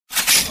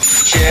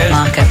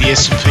market. The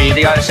S&P,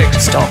 the ASX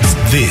stocks.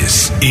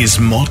 This is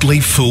Motley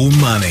Fool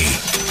Money.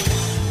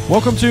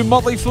 Welcome to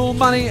Motley Fool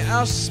Money,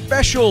 our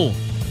special.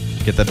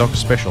 Get that, Doctor?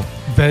 Special.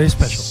 Very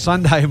special.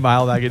 Sunday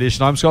Mailbag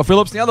edition. I'm Scott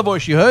Phillips. The other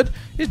voice you heard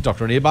is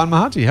Dr. Anirban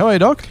Mahanti. How are you,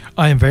 Doc?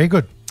 I am very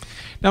good.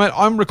 Now, mate,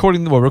 I'm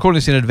recording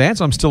this in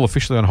advance. I'm still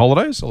officially on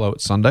holidays, although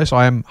it's Sunday, so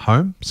I am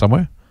home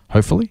somewhere,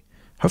 hopefully.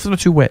 Hopefully not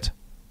too wet.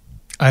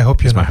 I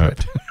hope you're That's my not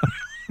hope. wet.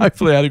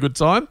 Hopefully I had a good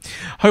time.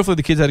 Hopefully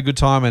the kids had a good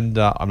time, and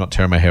I'm not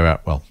tearing my hair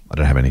out. Well, I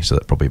don't have any, so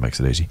that probably makes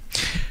it easy.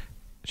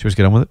 Should we just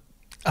get on with it?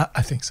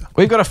 I think so.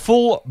 We've got a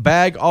full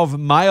bag of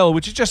mail,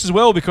 which is just as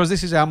well because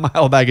this is our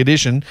mailbag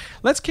edition.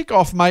 Let's kick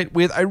off, mate,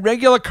 with a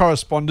regular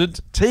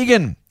correspondent,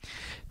 Tegan.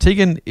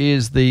 Tegan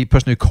is the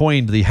person who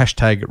coined the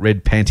hashtag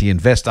Red Panty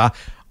Investor.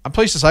 I'm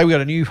pleased to say we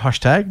got a new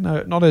hashtag.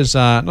 No, not as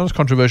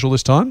controversial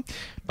this time,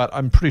 but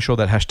I'm pretty sure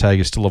that hashtag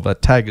is still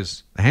that tag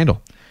is a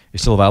handle. Is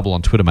still available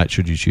on Twitter, mate,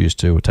 should you choose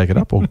to take it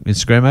up, or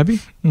Instagram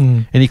maybe.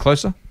 Any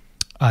closer?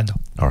 No.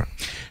 All right.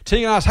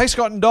 Tegan asks, hey,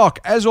 Scott and Doc,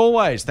 as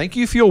always, thank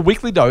you for your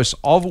weekly dose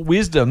of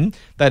wisdom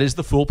that is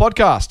the Fool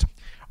Podcast.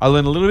 I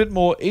learn a little bit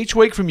more each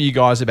week from you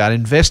guys about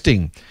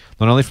investing,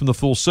 not only from the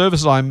Fool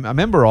services I'm a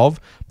member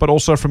of, but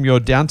also from your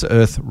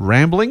down-to-earth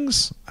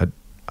ramblings. I'm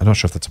not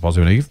sure if that's a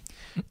positive or negative.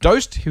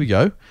 Dosed, here we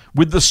go,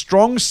 with the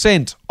strong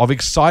scent of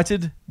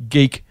excited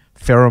geek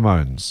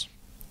pheromones.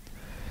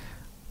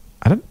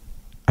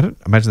 I don't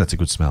imagine that's a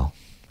good smell.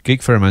 Geek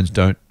pheromones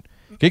don't.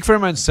 Geek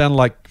pheromones sound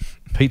like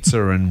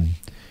pizza and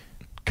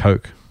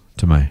Coke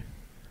to me.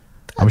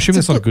 I'm assuming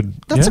that's not a good...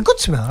 That's a good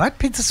smell, right?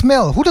 Pizza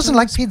smell. Who doesn't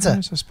like pizza? I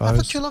suppose. I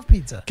thought you love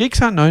pizza.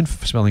 Geeks aren't known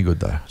for smelling good,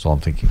 though. That's all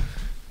I'm thinking.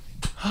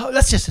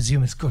 Let's just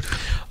assume it's good.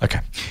 Okay.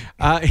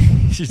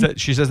 She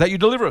says that you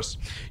deliver us.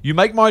 You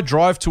make my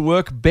drive to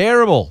work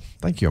bearable.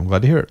 Thank you. I'm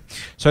glad to hear it.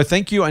 So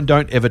thank you and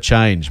don't ever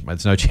change.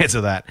 There's no chance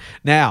of that.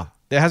 Now,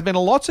 there has been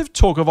lots of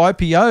talk of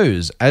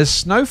IPOs as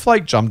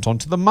Snowflake jumped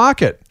onto the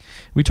market.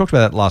 We talked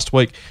about that last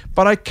week.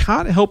 But I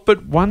can't help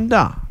but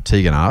wonder,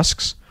 Tegan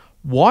asks,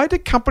 why do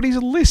companies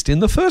list in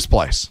the first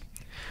place?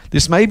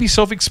 This may be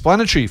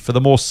self-explanatory for the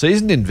more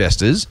seasoned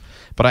investors,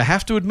 but I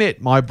have to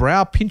admit my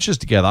brow pinches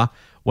together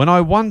when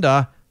I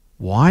wonder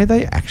why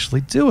they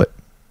actually do it.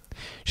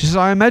 She says,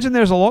 I imagine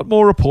there's a lot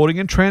more reporting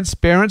and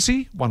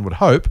transparency, one would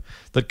hope,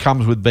 that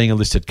comes with being a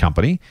listed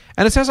company,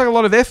 and it sounds like a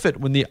lot of effort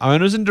when the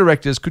owners and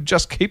directors could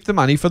just keep the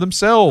money for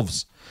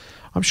themselves.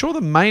 I'm sure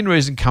the main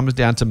reason comes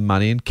down to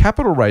money and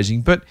capital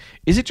raising, but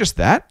is it just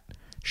that?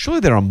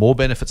 Surely there are more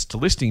benefits to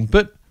listing,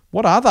 but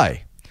what are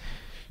they?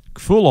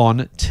 Full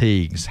on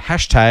Teagues.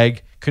 Hashtag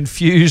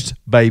confused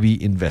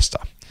baby investor.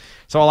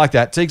 So I like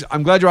that. Teagues,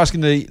 I'm glad you're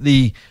asking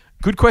the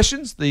good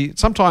questions.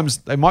 Sometimes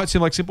they might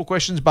seem like simple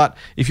questions, but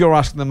if you're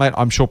asking them, mate,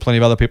 I'm sure plenty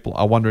of other people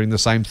are wondering the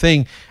same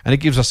thing, and it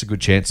gives us a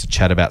good chance to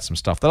chat about some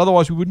stuff that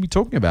otherwise we wouldn't be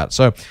talking about.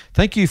 So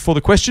thank you for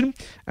the question,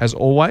 as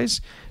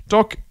always.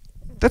 Doc,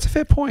 that's a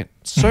fair point.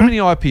 So many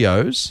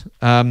IPOs.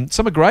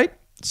 Some are great,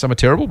 some are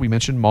terrible. We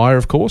mentioned Myer,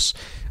 of course.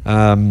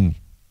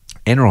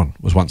 Enron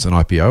was once an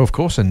IPO, of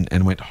course,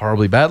 and went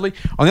horribly badly.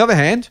 On the other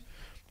hand,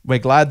 we're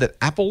glad that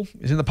Apple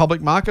is in the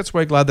public markets.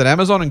 We're glad that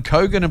Amazon and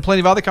Kogan and plenty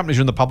of other companies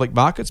are in the public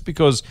markets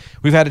because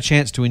we've had a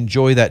chance to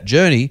enjoy that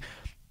journey.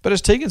 But as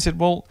Tegan said,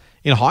 well,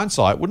 in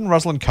hindsight, wouldn't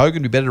Russell and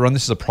Kogan be better to run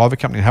this as a private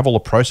company and have all the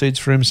proceeds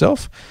for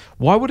himself?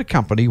 Why would a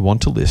company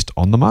want to list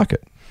on the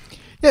market?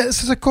 Yeah,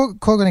 so the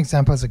Kogan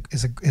example is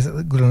a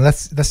good one.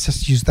 Let's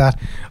just use that.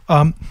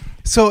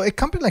 So a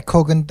company like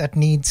Kogan that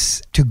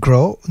needs to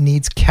grow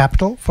needs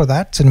capital for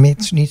that. So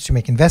it needs to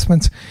make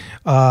investments.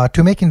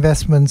 To make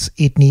investments,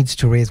 it needs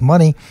to raise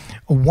money.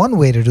 One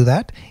way to do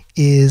that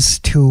is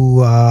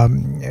to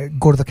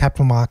go to the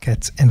capital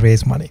markets and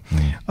raise money.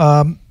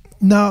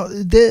 Now,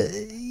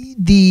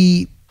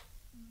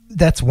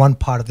 that's one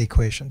part of the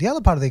equation. The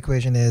other part of the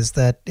equation is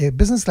that a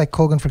business like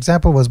Kogan, for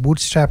example, was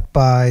bootstrapped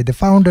by the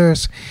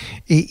founders.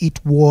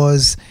 It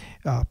was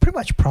pretty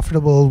much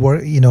profitable.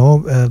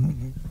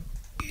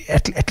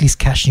 At least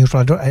cash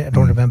neutral. I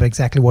don't remember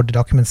exactly what the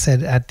document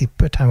said at the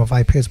time of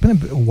IPO. It's been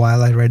a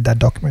while I read that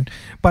document,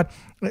 but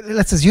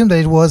let's assume that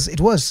it was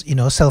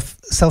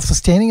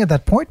self-sustaining at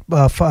that point,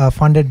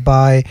 funded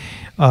by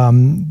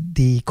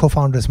the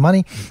co-founders'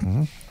 money.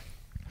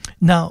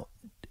 Now,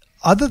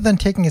 other than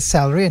taking his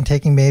salary and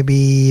taking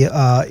maybe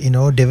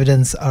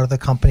dividends out of the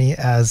company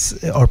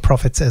or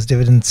profits as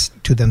dividends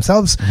to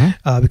themselves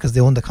because they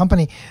own the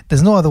company,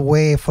 there's no other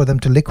way for them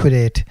to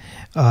liquidate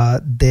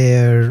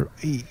their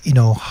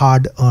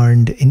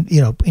hard-earned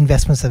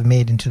investments they've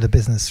made into the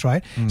business,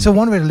 right? So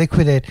one way to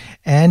liquidate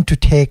and to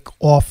take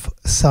off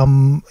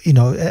some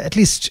at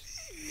least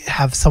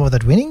have some of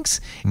that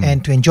winnings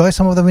and to enjoy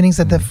some of the winnings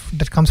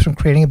that comes from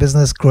creating a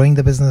business, growing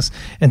the business,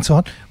 and so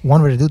on.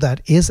 One way to do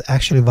that is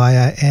actually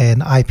via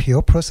an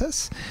IPO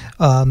process,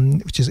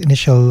 which is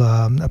initial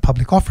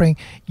public offering.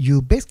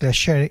 You basically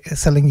are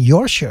selling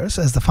your shares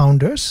as the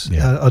founders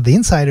or the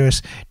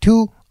insiders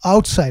to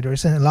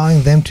outsiders and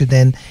allowing them to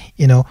then,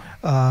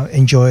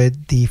 enjoy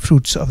the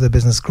fruits of the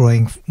business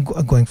going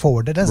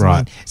forward. That doesn't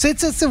mean so.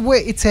 It's a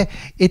way. It's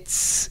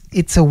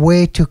a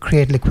way to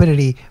create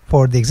liquidity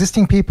for the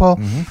existing people.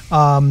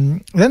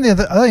 Then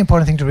the other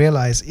important thing to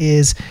realize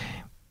is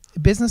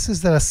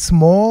businesses that are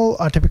small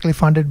are typically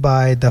funded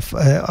by the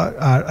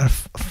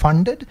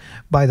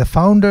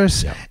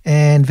founders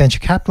and venture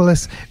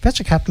capitalists.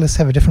 Venture capitalists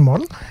have a different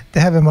model. They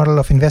have a model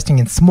of investing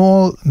in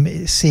small,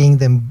 seeing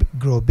them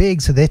grow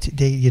big. So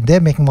they're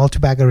making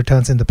multi-bagger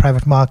returns in the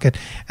private market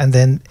and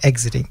then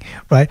exiting.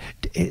 Right,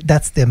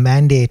 that's their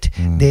mandate.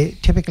 They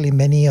typically,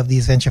 many of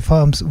these venture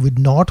firms would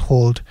not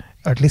hold,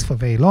 or at least for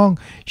very long,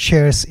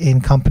 shares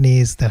in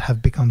companies that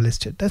have become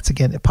listed. That's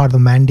again a part of the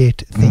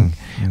mandate thing,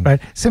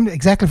 right?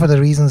 Exactly for the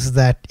reasons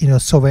that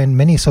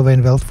many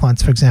sovereign wealth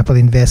funds, for example,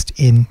 invest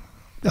in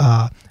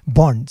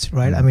bonds,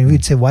 right? I mean,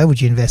 we'd say, why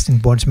would you invest in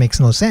bonds? Makes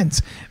no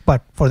sense.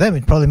 But for them,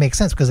 it probably makes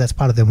sense because that's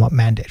part of their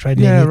mandate, right?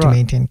 They need to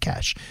maintain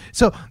cash.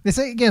 So this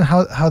is again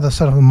how the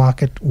sort of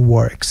market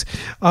works.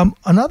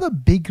 Another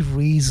big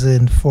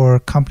reason for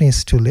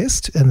companies to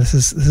list, and this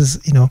is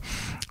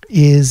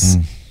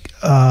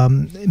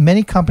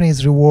many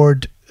companies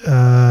reward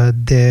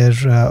their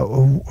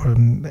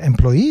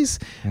employees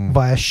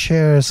via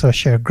shares or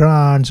share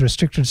grants,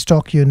 restricted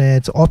stock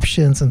units,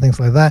 options, and things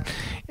like that.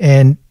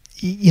 And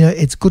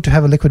it's good to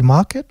have a liquid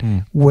market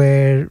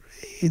where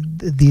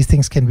these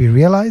things can be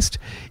realized.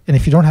 And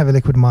if you don't have a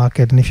liquid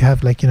market, and if you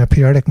have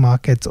periodic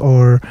markets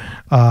or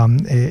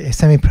a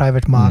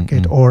semi-private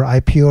market or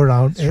IPO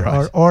round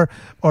or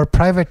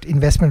private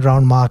investment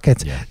round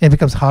markets, it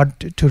becomes hard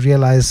to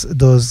realize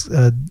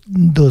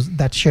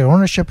that share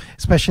ownership,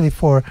 especially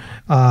for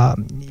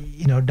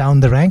down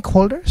the rank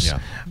holders,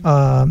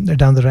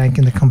 down the rank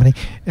in the company,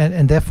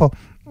 and therefore.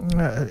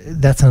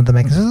 That's another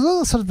mechanism. So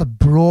those are sort of the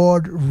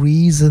broad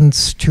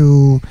reasons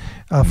for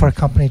a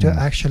company to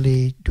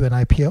actually do an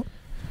IPO.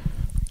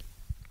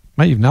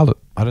 Mate, you've nailed it.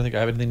 I don't think I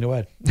have anything to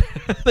add.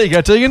 There you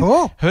go, Tegan.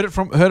 Cool. Heard it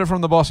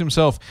from the boss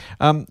himself.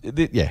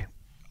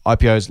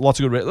 IPOs, lots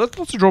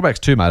of drawbacks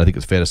too, mate. I think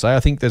it's fair to say. I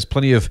think there's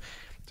plenty of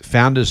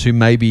founders who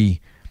maybe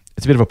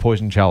it's a bit of a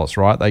poison chalice,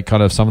 right? They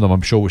kind of, some of them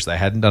I'm sure wish they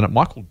hadn't done it.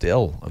 Michael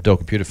Dell of Dell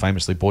Computer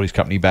famously bought his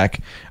company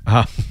back.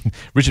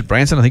 Richard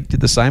Branson, I think, did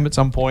the same at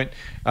some point.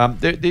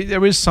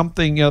 There is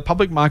something,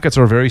 public markets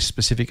are a very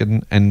specific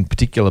and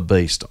particular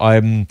beast.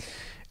 And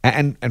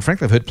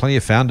frankly, I've heard plenty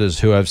of founders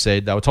who have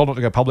said they were told not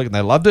to go public and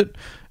they loved it,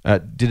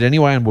 did it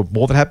anyway and were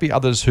more than happy.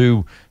 Others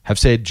who have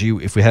said, gee,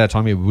 if we had our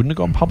time here, we wouldn't have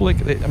gone public.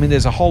 I mean,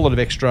 there's a whole lot of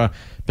extra,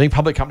 being a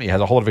public company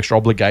has a whole lot of extra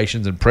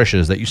obligations and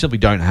pressures that you simply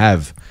don't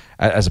have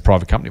as a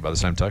private company by the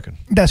same token.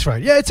 That's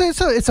right. Yeah,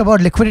 it's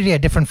about liquidity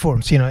at different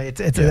forms. I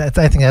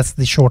think that's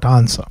the short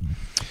answer.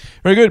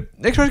 Very good.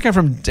 Next question came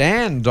from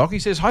Dan, Doc. He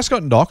says, hi,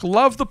 Scott and Doc.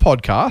 Love the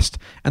podcast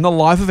and the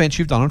live events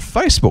you've done on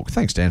Facebook.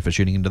 Thanks, Dan, for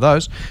tuning into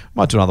those.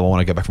 Might do another one when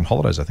I go back from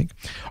holidays, I think.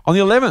 On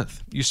the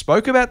 11th, you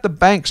spoke about the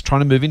banks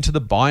trying to move into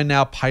the buy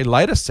now, pay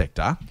later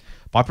sector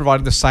by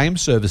providing the same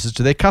services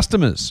to their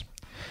customers.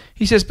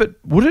 He says, but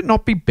would it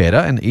not be better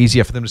and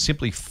easier for them to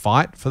simply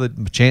fight for the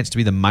chance to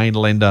be the main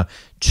lender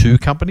to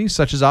companies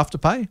such as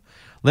Afterpay?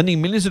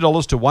 Lending millions of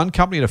dollars to one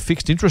company at a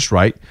fixed interest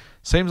rate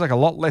seems like a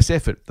lot less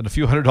effort than a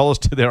few $100s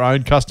to their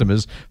own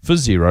customers for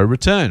zero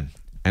return.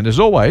 And as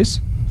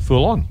always,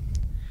 full on.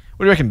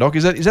 What do you reckon, Doc?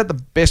 Is that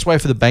the best way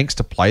for the banks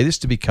to play this,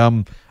 to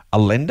become a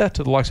lender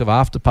to the likes of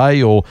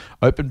Afterpay or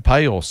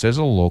OpenPay or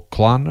Sezzle or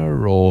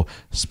Klarna or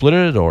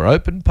Splitit or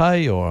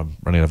OpenPay? Or I'm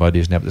running out of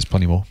ideas now, but there's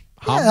plenty more.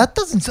 Yeah, that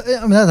doesn't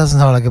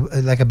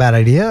sound like a bad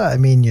idea. I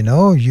mean,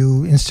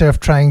 you instead of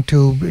trying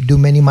to do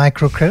many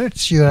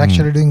microcredits, you're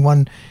actually doing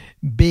one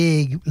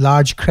big,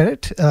 large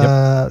credit.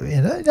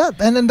 And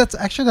then that's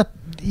actually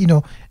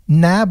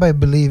NAB, I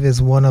believe,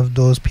 is one of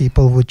those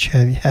people which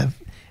have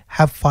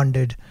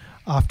funded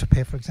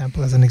Afterpay, for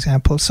example, as an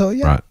example. So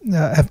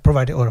have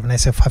provided, or when I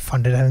say have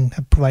funded, and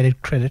have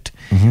provided credit,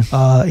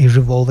 a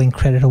revolving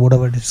credit or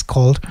whatever it is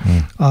called.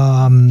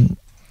 I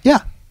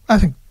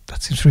think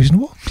that seems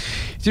reasonable.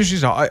 It's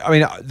interesting. I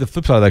mean, the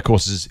flip side of that, of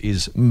course,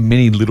 is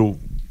many little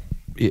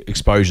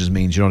exposures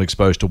means you're not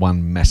exposed to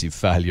one massive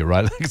failure,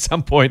 right? Like at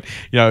some point,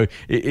 you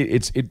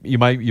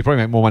probably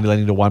make more money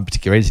lending to one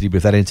particular entity, but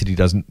if that entity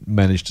doesn't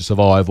manage to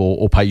survive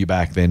or pay you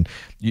back, then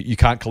you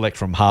can't collect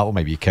from half, or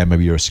maybe you can.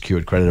 Maybe you're a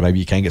secured creditor. Maybe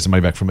you can get some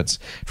money back from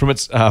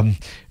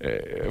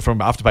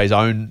Afterpay's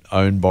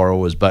own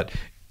borrowers, but.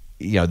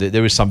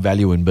 There is some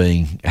value in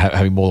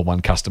having more than one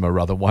customer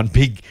rather than one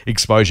big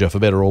exposure, for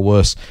better or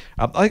worse.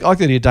 I like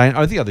the idea, Dan.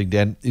 I think,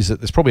 Dan, is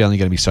that there's probably only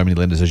going to be so many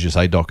lenders, as you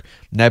say, Doc.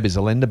 NAB is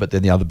a lender, but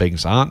then the other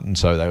banks aren't, and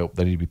so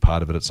they need to be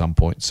part of it at some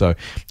point. So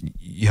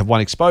you have one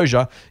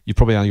exposure, you've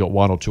probably only got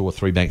one or two or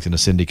three banks in a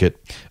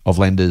syndicate of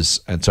lenders,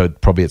 and so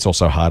probably it's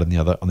also hard on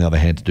the other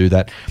hand to do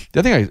that.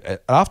 The other thing,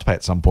 Afterpay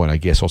at some point, I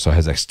guess, also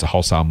has access to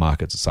wholesale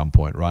markets at some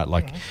point, right?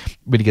 Like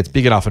when it gets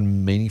big enough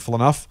and meaningful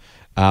enough,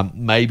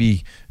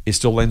 Maybe it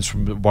still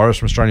borrows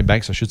from Australian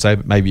banks, I should say,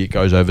 but maybe it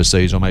goes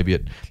overseas, or maybe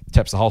it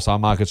taps the wholesale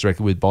markets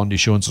directly with bond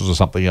issuances or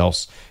something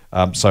else.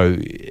 So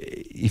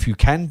if you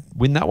can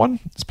win that one,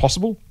 it's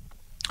possible.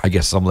 I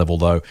guess some level,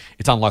 though,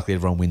 it's unlikely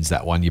everyone wins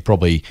that one. It's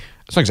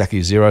not exactly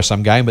a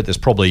zero-sum game, but there's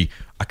probably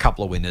a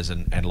couple of winners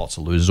and lots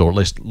of losers, or at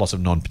least lots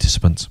of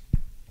non-participants.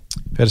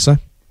 Fair to say?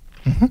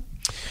 Mm-hmm.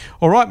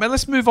 All right, man,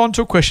 let's move on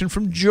to a question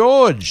from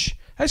George.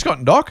 Hey, Scott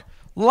and Doc.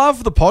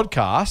 Love the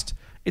podcast.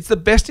 It's the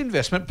best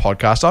investment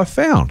podcast I've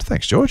found.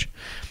 Thanks, George.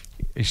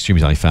 I assume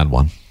he's only found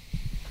one.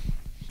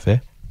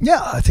 Fair?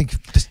 Yeah, I think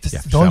this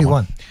is the only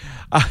one.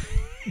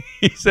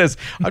 He says,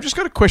 I've just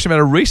got a question about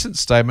a recent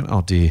statement.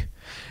 Oh, dear.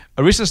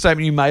 A recent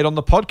statement you made on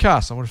the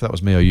podcast. I wonder if that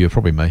was me or you.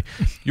 Probably me.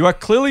 You are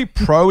clearly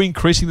pro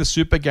increasing the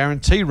super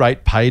guarantee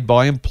rate paid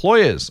by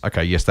employers.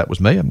 Okay, yes, that was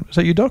me. Is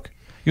that you, Doc?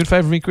 You in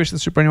favour of increasing the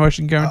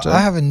superannuation guarantee?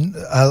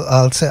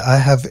 I'll say I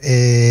have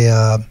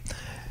a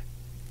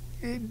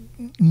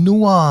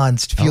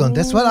nuanced view on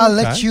this one. I'll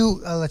let you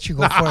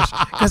go first,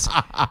 because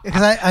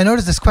I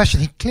noticed this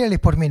question. He clearly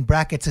put me in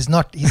brackets. He's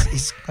got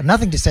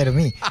nothing to say to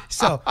me.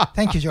 So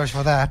thank you, George,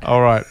 for that.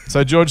 All right.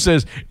 So George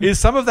says, is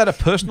some of that a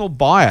personal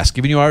bias,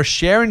 given you are a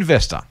share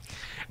investor,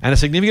 and a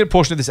significant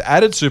portion of this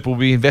added super will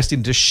be invested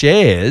into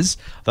shares,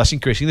 thus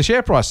increasing the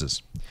share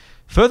prices?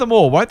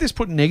 Furthermore, won't this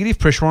put negative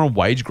pressure on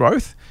wage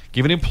growth,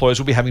 given employers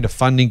will be having to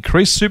fund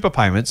increased super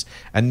payments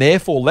and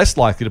therefore less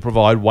likely to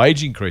provide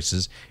wage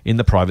increases in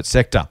the private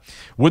sector?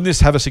 Wouldn't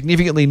this have a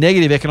significantly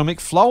negative economic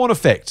flow-on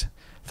effect?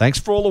 Thanks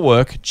for all the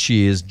work.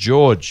 Cheers,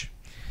 George.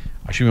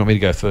 I assume you want me to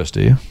go first,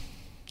 do you?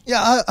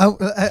 Yeah,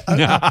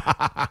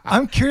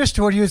 I'm curious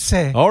to what you would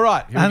say. All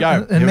right, here we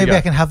go. And maybe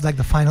I can have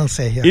the final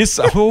say here. I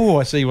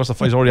see.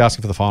 He's already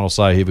asking for the final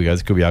say. Here we go.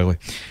 This could be ugly.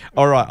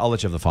 All right, I'll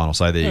let you have the final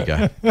say. There you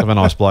go. I'm a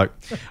nice bloke.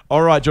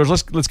 All right, George,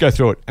 let's go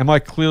through it. Am I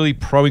clearly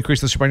pro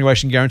increasing the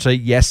superannuation guarantee?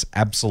 Yes,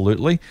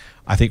 absolutely.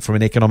 I think from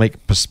an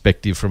economic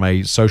perspective, from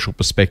a social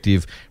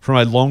perspective, from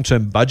a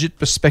long-term budget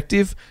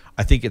perspective,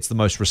 I think it's the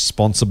most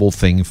responsible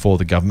thing for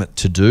the government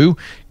to do,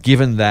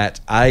 given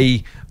that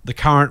the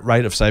current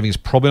rate of saving is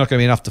probably not going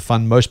to be enough to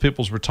fund most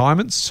people's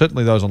retirements,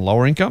 certainly those on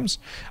lower incomes.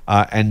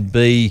 And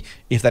B,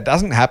 if that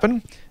doesn't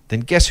happen, then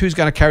guess who's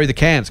going to carry the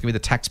can? It's going to be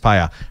the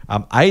taxpayer.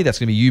 That's going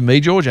to be you, me,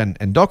 George,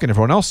 and Doc, and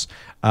everyone else.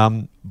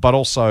 But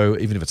also,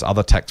 even if it's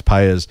other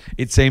taxpayers,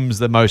 it seems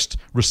the most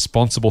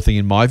responsible thing,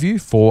 in my view,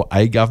 for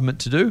a government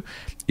to do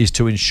is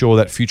to ensure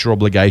that future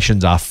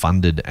obligations are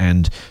funded.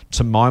 And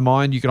to my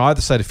mind, you can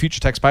either say to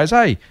future taxpayers,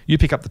 hey, you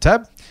pick up the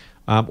tab,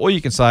 or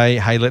you can say,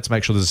 hey, let's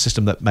make sure there's a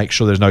system that makes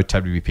sure there's no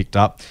tab to be picked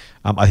up.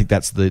 I think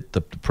that's the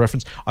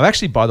preference. I've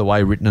actually, by the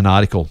way, written an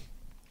article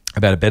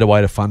about a better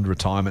way to fund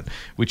retirement,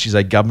 which is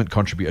a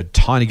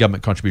tiny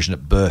government contribution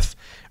at birth,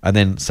 and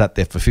then sat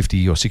there for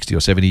 50 or 60 or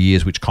 70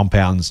 years, which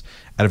compounds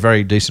at a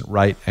very decent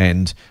rate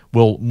and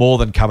will more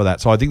than cover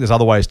that. So I think there's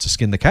other ways to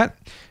skin the cat.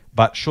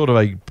 But short of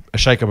a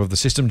shake-up of the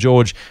system,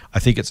 George, I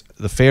think it's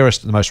the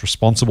fairest and the most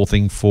responsible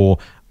thing for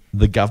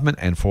the government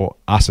and for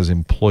us as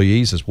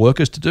employees, as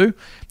workers to do,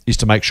 is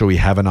to make sure we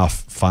have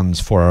enough funds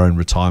for our own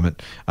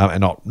retirement and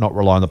not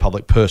rely on the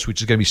public purse,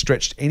 which is going to be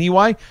stretched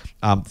anyway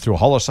through a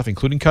whole lot of stuff,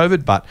 including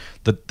COVID. But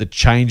the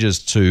changes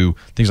to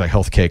things like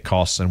healthcare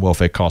costs and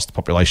welfare costs,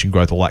 population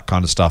growth, all that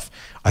kind of stuff,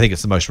 I think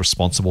it's the most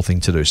responsible thing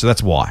to do. So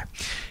that's why.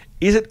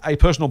 Is it a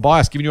personal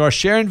bias, given you are a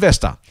share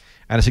investor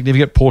and a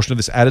significant portion of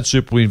this added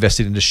super will be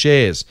invested into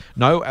shares?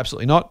 No,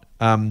 absolutely not.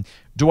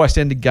 Do I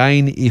stand to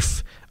gain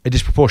if a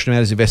disproportionate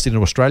amount is invested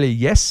in Australia?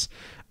 Yes.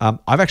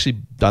 I've actually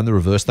done the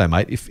reverse though,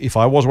 mate. If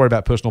I was worried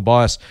about personal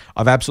bias,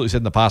 I've absolutely said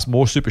in the past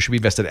more super should be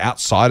invested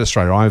outside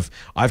Australia.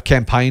 I've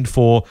campaigned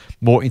for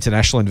more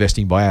international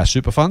investing by our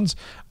super funds.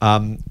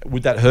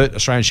 Would that hurt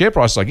Australian share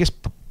prices? I guess,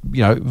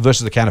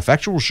 versus the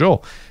counterfactual,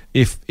 sure.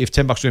 If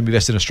 $10 are going to be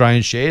invested in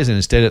Australian shares and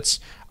instead it's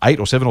 8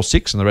 or 7 or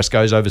 6 and the rest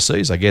goes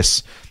overseas, I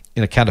guess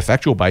in a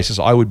counterfactual basis,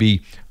 I would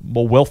be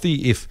more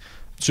wealthy if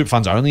super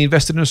funds are only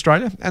invested in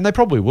Australia, and they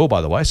probably will,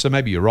 by the way, so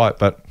maybe you're right,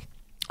 but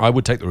I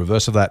would take the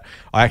reverse of that.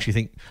 I actually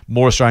think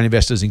more Australian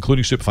investors,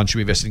 including super funds, should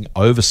be investing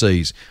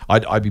overseas.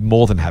 I'd be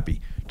more than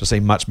happy to see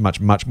much, much,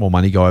 much more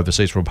money go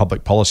overseas from a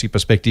public policy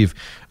perspective.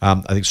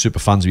 I think super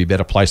funds would be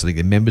better placed. I think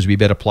their members would be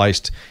better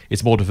placed.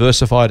 It's more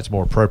diversified, it's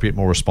more appropriate,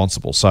 more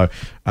responsible. So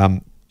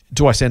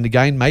do I stand to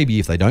gain? Maybe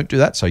if they don't do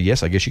that. So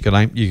yes, I guess you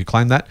could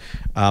claim that.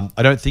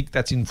 I don't think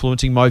that's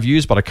influencing my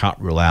views, but I can't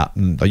rule out,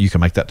 and you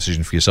can make that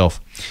decision for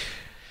yourself.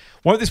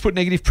 Won't this put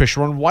negative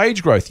pressure on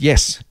wage growth?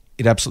 Yes,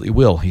 it absolutely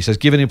will. He says,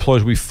 given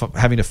employers will be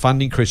having to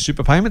fund increased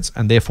super payments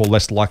and therefore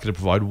less likely to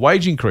provide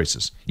wage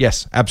increases.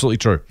 Yes, absolutely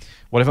true.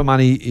 Whatever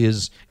money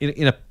is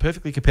in a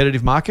perfectly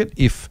competitive market,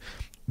 if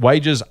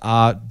wages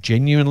are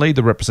genuinely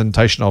the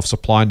representation of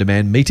supply and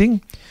demand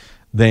meeting,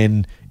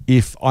 then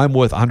if I'm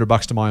worth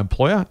 $100 to my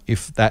employer,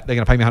 if that they're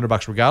going to pay me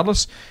 $100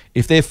 regardless,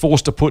 if they're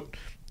forced to put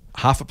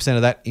 0.5%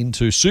 of that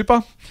into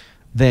super,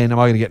 then am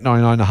I going to get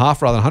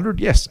 99.5 rather than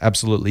 100? Yes,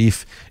 absolutely.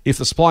 If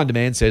the supply and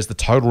demand says the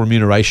total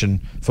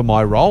remuneration for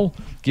my role,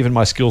 given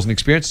my skills and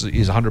experience,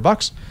 is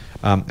 $100,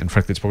 and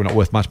frankly, it's probably not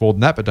worth much more than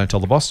that, but don't tell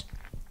the boss,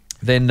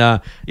 then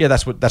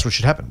that's what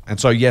should happen. And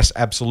so yes,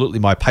 absolutely,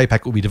 my pay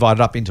pack will be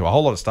divided up into a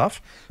whole lot of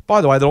stuff.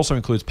 By the way, that also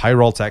includes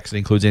payroll tax. It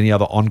includes any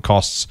other on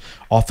costs,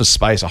 office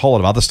space, a whole lot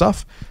of other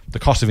stuff. The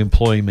cost of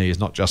employing me is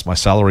not just my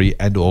salary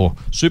and or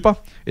super.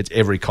 It's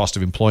every cost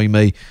of employing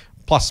me.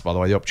 Plus, by the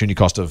way, the opportunity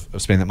cost of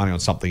spending that money on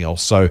something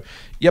else. So,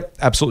 yep,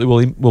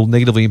 absolutely will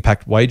negatively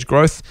impact wage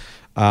growth.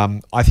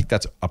 I think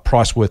that's a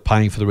price worth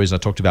paying for the reason I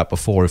talked about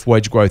before. If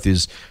wage growth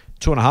is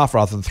 2.5%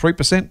 rather than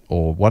 3%,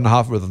 or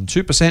 1.5% rather than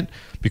 2%,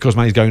 because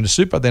money's going to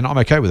super, then I'm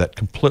okay with that.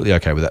 Completely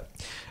okay with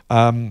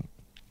that.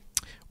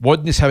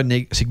 Wouldn't this have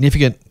a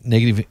significant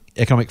negative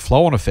economic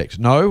flow-on effect?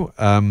 No.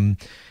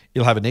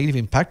 It'll have a negative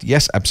impact.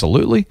 Yes,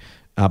 absolutely,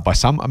 by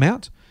some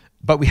amount.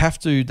 But we have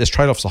to. There's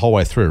trade-offs the whole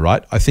way through,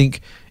 right? I think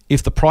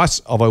if the price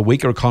of a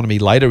weaker economy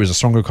later is a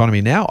stronger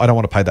economy now, I don't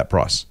want to pay that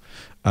price.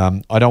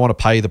 I don't want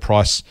to pay the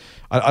price.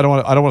 I don't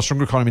want a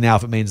stronger economy now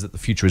if it means that the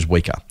future is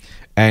weaker.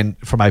 And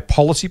from a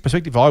policy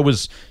perspective, if I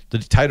was the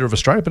dictator of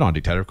Australia, but not a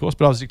dictator, of course,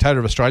 but I was dictator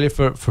of Australia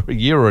for a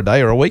year or a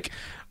day or a week,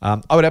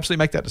 I would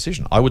absolutely make that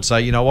decision. I would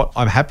say, you know what,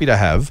 I'm happy to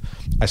have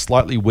a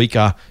slightly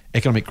weaker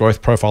economic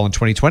growth profile in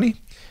 2020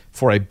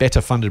 for a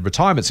better funded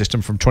retirement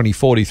system from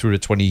 2040 through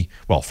to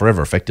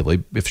forever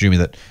effectively, assuming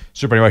that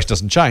superannuation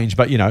doesn't change.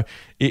 But,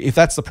 if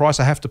that's the price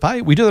I have to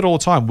pay, we do that all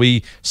the time.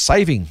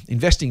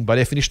 Investing by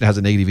definition has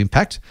a negative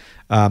impact.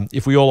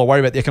 If we all are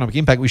worried about the economic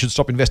impact, we should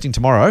stop investing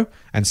tomorrow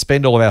and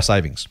spend all of our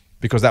savings,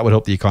 because that would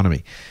help the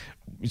economy.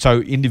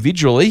 So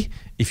individually,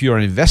 if you're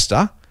an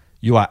investor,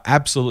 you are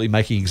absolutely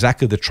making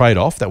exactly the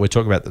trade-off that we're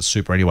talking about that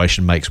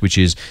superannuation makes, which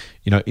is,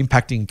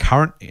 impacting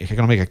current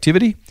economic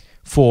activity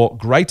for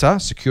greater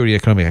security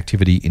economic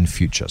activity in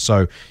future.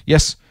 So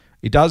yes,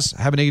 it does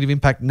have a negative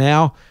impact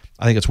now.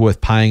 I think it's worth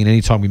paying, and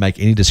anytime we make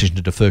any decision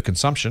to defer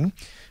consumption,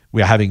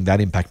 we are having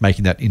that impact,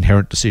 making that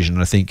inherent decision.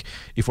 And I think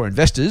if we're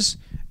investors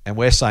and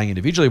we're saying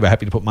individually we're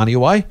happy to put money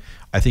away,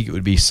 I think it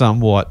would be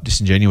somewhat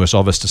disingenuous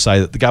of us to say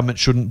that the government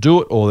shouldn't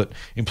do it or that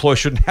employers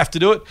shouldn't have to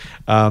do it.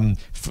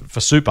 For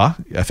super,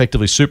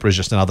 effectively super is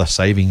just another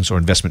savings or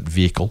investment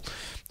vehicle.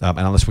 And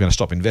unless we're going to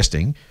stop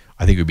investing,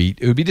 I think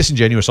it would be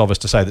disingenuous of us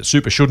to say that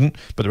super shouldn't,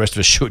 but the rest of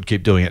us should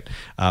keep doing it.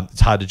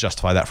 It's hard to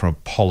justify that from a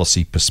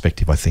policy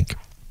perspective, I think.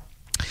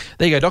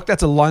 There you go, Doc.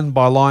 That's a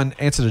line-by-line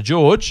answer to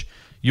George.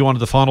 You wanted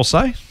the final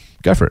say?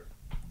 Go for it.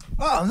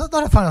 Oh,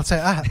 not a final say.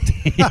 I'm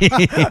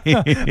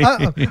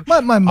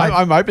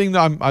hoping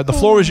the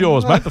floor is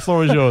yours, mate. The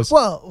floor is yours.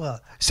 Well.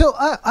 So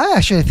I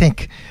actually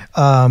think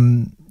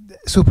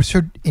super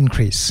should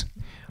increase.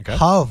 Okay.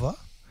 However,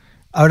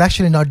 I would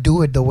actually not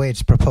do it the way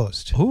it's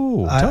proposed.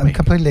 Ooh, I'm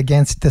completely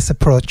against this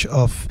approach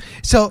of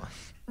so.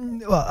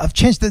 Well, I've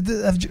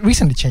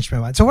recently changed my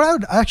mind. So what I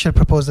would actually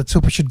propose that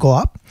super should go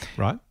up,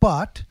 right?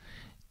 But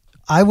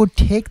I would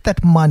take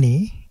that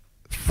money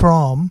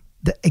from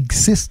the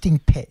existing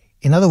pay.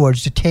 In other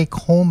words, the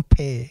take-home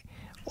pay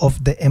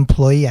of the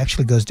employee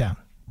actually goes down.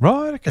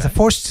 Right. Okay. It's a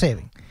forced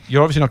saving.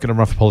 You're obviously not going to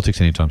run for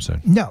politics anytime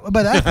soon. No,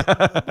 but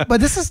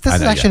this is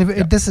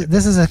Yeah. this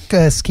is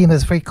a scheme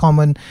that's very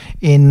common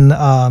in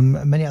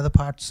many other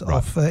parts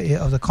of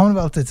the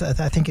Commonwealth.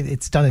 I think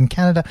it's done in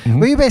Canada. Mm-hmm.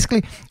 Where you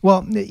basically,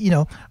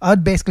 I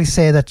would basically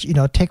say that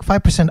take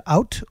 5%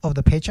 out of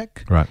the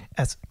paycheck, right,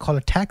 as call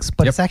it tax,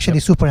 but it's actually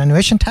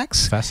superannuation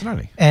tax.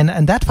 Fascinating.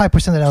 And that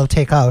 5% that I'll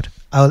take out,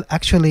 I'll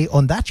actually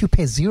on that you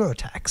pay zero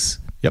tax.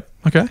 Yep.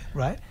 Okay.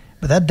 Right.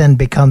 But that then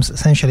becomes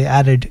essentially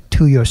added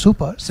to your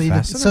super.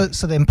 So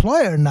so the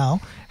employer now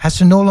has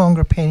to no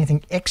longer pay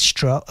anything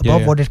extra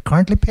above what it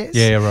currently pays.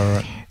 Yeah,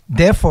 right.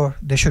 Therefore,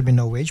 there should be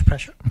no wage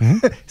pressure,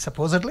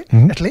 supposedly,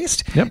 at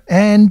least. Yep.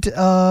 And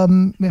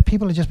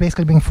people are just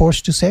basically being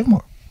forced to save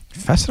more.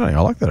 Fascinating.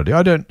 I like that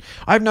idea.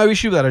 I have no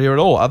issue with that idea at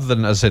all, other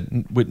than, as I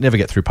said, we'd never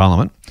get through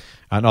Parliament.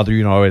 Neither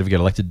you nor I would ever get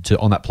elected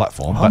on that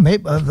platform.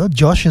 Maybe,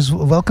 Josh is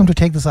welcome to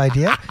take this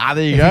idea.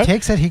 There you go. If he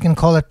takes it, he can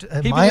call it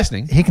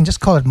he can just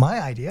call it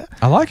my idea.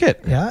 I like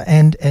it. Yeah,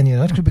 and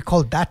it could be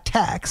called that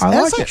tax.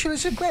 That's actually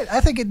great.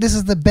 I think this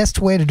is the best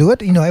way to do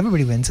it.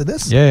 Everybody wins at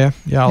this. Yeah.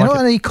 I like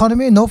it. An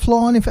economy, no flow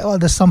on effect. Well,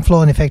 there's some flow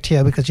on effect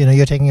here because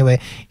you're taking away.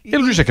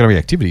 It'll reduce economic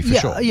activity for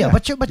sure. Yeah,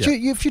 but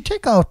if you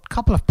take out a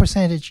couple of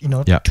percentage,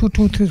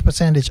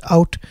 2-3%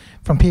 out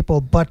from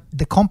people, but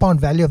the compound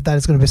value of that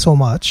is going to be so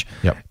much.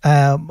 Yep.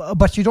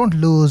 But you don't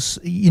lose.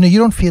 You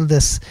don't feel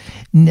this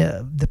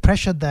the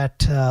pressure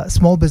that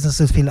small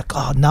businesses feel like.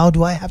 Oh, now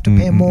do I have to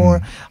pay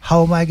more?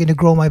 How am I going to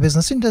grow my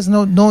business? And there's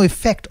no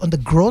effect on the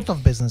growth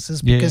of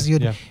businesses because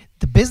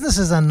the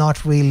businesses are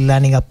not really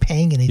landing up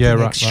paying anything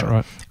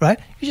extra. Right?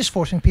 You're just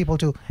forcing people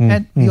to,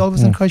 and we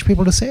always encourage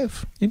people to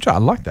save. I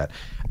like that.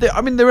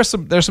 There are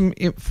some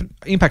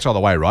impacts either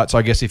way, right? So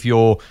I guess if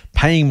you're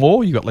paying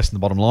more, you got less in the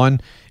bottom line.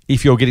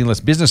 If you're getting less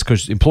business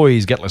because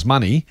employees get less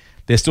money,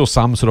 there's still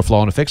some sort of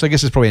flow-on effects. I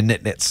guess there's probably a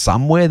net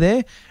somewhere there.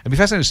 It'd be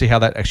fascinating to see how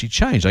that actually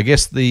changed. I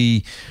guess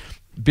the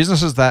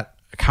businesses that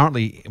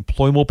currently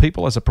employ more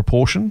people as a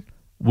proportion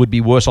would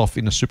be worse off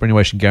in a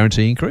superannuation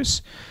guarantee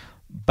increase,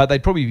 but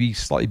they'd probably be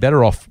slightly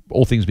better off,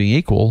 all things being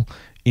equal,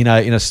 in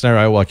a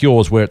scenario like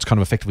yours where it's kind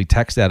of effectively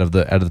taxed out of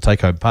the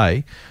take-home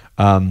pay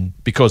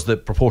because the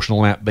proportional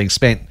amount being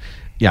spent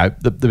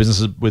the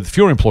businesses with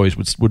fewer employees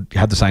would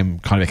have the same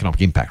kind of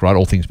economic impact, right?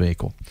 All things being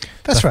equal.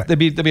 That's right. There'd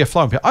be a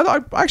flow.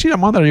 I actually don't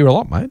mind that idea a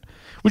lot, mate.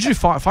 Would you do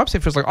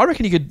 5%? Feels like I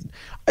reckon you could.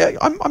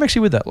 I'm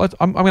actually with that.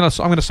 I'm going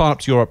to sign up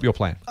to your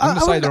plan. I'm going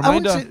to say the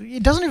remainder.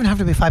 It doesn't even have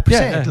to be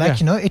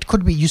 5%. It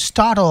could be you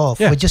start off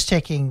with just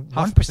taking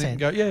 1%,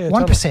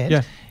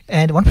 1%,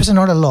 and 1%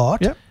 not a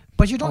lot. Yeah.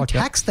 But you don't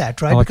tax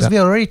that, right? Because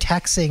we're already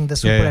taxing the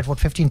super at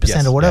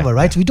 15% or whatever,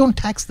 right? So we don't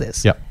tax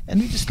this. Yeah. And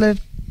we just let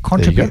it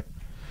contribute.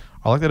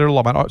 I like that a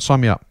lot, man.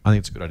 Sign me up. I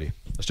think it's a good idea.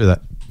 Let's do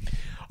that.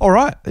 All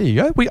right. There you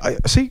go. I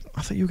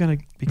thought you were going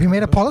to be... We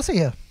made a policy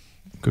here.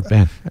 Good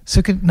man.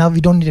 So now we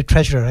don't need a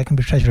treasurer. I can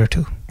be treasurer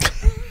too.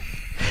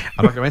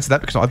 I'm not going to answer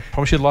that because I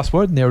promised you the last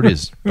word, and there it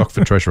is. Doc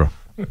for treasurer.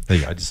 There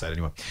you go. I just said it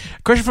anyway.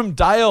 Question from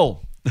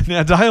Dale.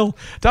 Now, Dale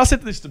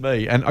said this to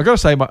me, and I've got to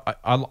say,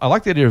 I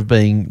like the idea of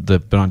being the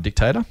benign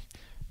dictator.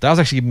 Dale's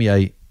actually given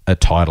me a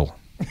title.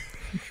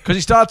 Because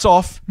he starts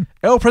off,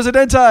 El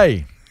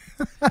Presidente.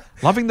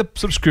 Loving the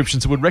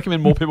subscriptions and would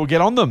recommend more people get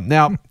on them.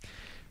 Now,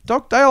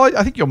 Doc, Dale,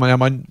 I think you're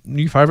my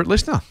new favourite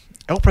listener.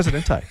 El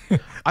Presidente.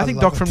 I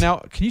think, Doc, from now...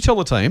 Can you tell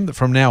the team that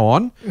from now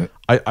on,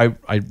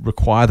 I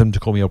require them to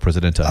call me El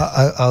Presidente?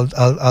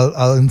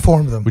 I'll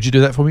inform them. Would you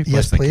do that for me?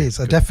 Yes, please.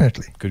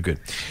 Definitely. Good.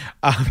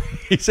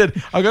 He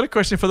said, I've got a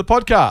question for the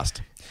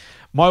podcast.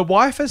 My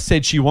wife has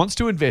said she wants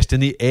to invest in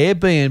the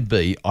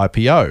Airbnb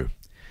IPO.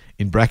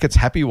 In brackets,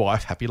 happy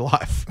wife, happy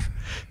life.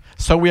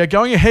 So we are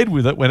going ahead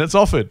with it when it's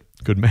offered.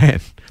 Good man.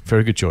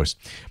 Very good choice.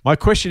 My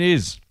question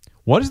is,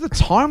 what is the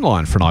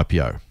timeline for an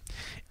IPO?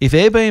 If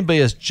Airbnb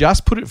has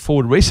just put it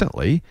forward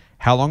recently,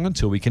 how long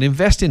until we can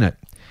invest in it?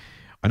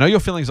 I know your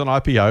feelings on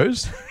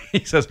IPOs,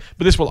 he says,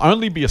 but this will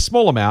only be a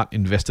small amount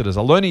invested as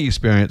a learning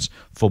experience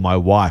for my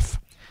wife.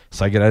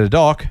 Say good day to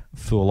Doc,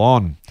 full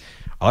on.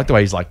 I like the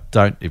way he's like,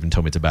 don't even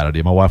tell me it's a bad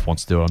idea. My wife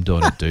wants to do it. I'm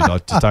doing it, dude.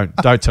 Just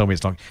don't tell me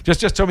it's not.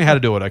 Just tell me how to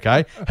do it,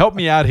 okay? Help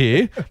me out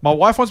here. My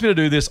wife wants me to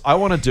do this. I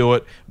want to do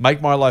it.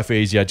 Make my life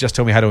easier. Just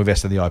tell me how to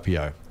invest in the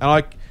IPO.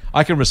 And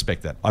I can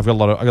respect that. I've got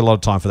a lot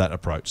of time for that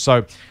approach.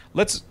 So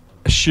let's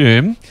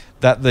assume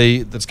that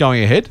that's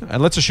going ahead,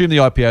 and let's assume the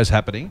IPO is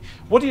happening.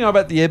 What do you know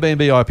about the Airbnb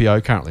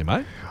IPO currently,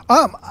 mate?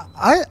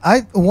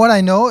 What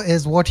I know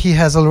is what he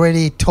has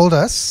already told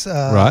us,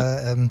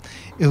 right?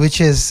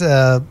 Which is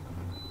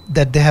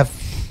that they have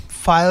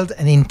filed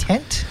an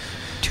intent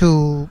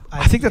to.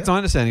 I think that's my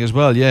understanding as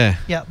well. Yeah.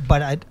 Yeah,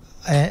 but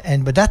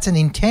that's an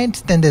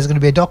intent. Then there's going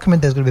to be a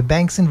document. There's going to be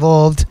banks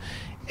involved,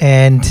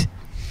 and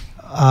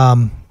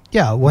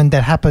when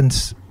that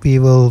happens, we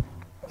will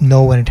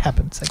know when it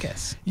happens, I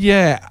guess.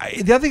 Yeah.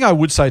 The other thing I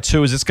would say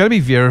too is it's going to be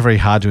very, very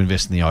hard to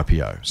invest in the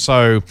IPO.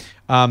 So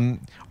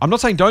I'm not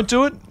saying don't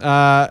do it.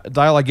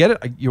 Dale, I get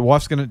it. Your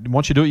wife's going to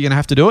want you to do it. You're going to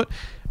have to do it.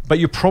 But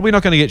you're probably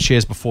not going to get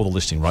shares before the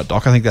listing, right,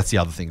 Doc? I think that's the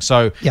other thing.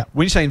 So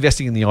when you say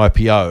investing in the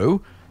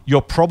IPO,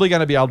 you're probably going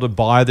to be able to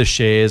buy the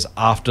shares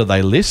after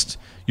they list.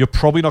 You're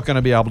probably not going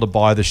to be able to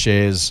buy the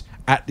shares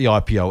at the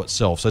IPO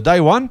itself. So day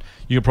one,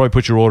 you can probably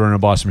put your order in and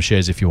buy some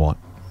shares if you want.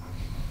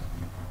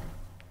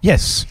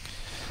 Yes.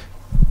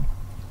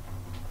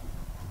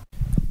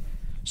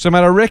 So, mate,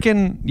 I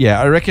reckon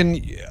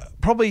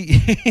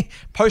probably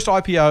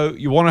post-IPO,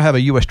 you want to have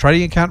a US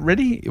trading account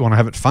ready. You want to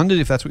have it funded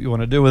if that's what you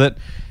want to do with it.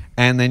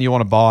 And then you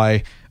want to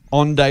buy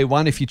on day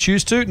one if you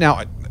choose to.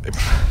 Now,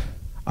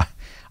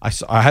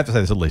 I have to say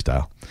this at least,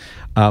 Dale.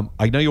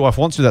 I know your wife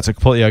wants to. That's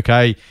completely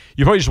okay.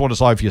 You probably just want to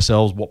decide for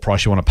yourselves what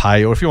price you want to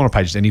pay. Or if you want to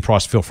pay just any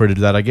price, feel free to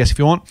do that, I guess, if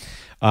you want.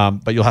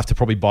 But you'll have to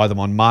probably buy them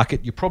on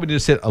market. You probably need to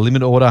set a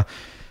limit order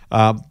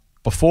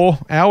before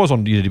hours, or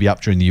you need to be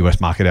up during the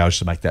US market hours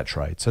to make that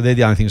trade. So they're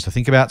the only things to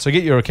think about. So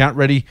get your account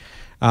ready.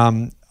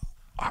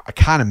 I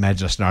can't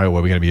imagine a scenario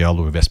where we're going to be able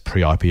to invest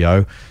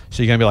pre-IPO.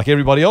 So you're going to be like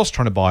everybody else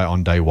trying to buy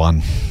on day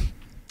one.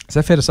 Is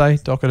that fair to say,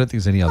 Doc? I don't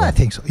think there's any other. I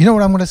think so. You know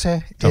what I'm going to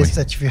say is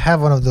that if you have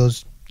one of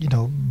those,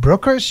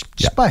 brokers,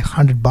 just buy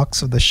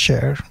 $100 of the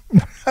share,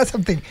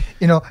 something,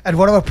 at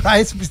whatever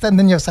price,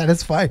 then you're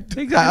satisfied.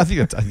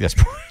 Exactly. I think that's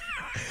probably.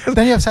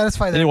 Then you have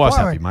satisfied the Then your wife's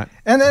happy, mate.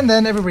 And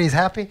then everybody's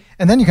happy,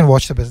 and then you can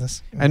watch the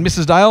business. And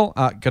Mrs. Dale,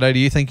 good day to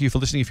you. Thank you for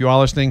listening. If you are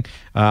listening,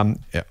 I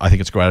think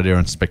it's a great idea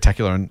and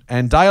spectacular.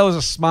 And Dale is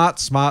a smart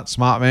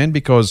man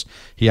because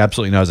he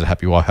absolutely knows that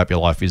happy wife, happy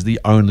life is the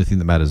only thing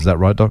that matters. Is that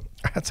right, Doc?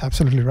 That's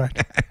absolutely right.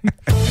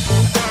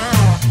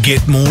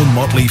 Get more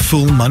Motley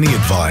Fool money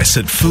advice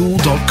at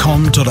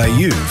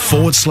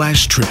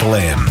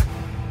fool.com.au/MMM.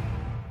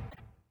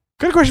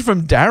 Got a question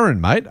from Darren,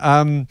 mate.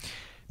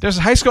 There's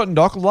Hey Scott and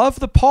Doc, love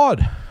the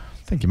pod.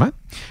 Thank you, mate.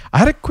 I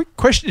had a quick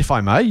question, if I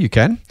may. You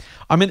can.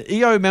 I'm an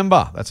EO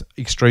member. That's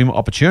Extreme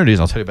Opportunities.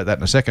 I'll tell you about that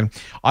in a second.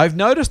 I've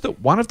noticed that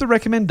one of the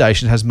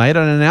recommendations has made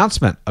an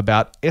announcement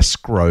about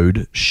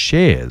escrowed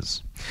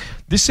shares.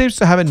 This seems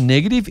to have a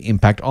negative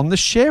impact on the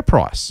share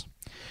price.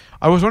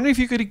 I was wondering if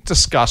you could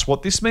discuss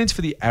what this means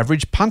for the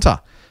average punter,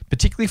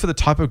 particularly for the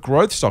type of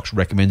growth stocks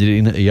recommended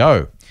in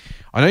EO.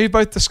 I know you've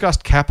both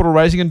discussed capital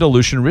raising and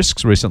dilution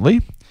risks recently.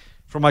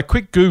 From my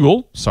quick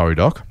Google, sorry,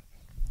 Doc,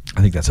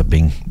 I think that's a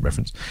Bing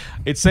reference.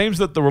 It seems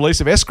that the release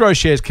of escrow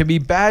shares can be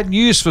bad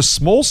news for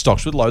small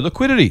stocks with low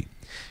liquidity.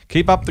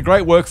 Keep up the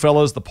great work,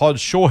 fellas. The pod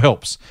sure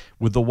helps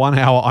with the 1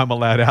 hour I'm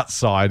allowed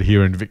outside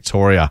here in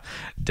Victoria.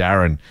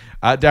 Darren.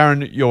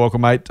 Darren, you're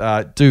welcome, mate.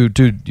 Do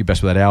your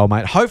best with that hour,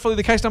 mate. Hopefully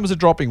the case numbers are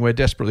dropping. We're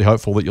desperately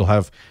hopeful that you'll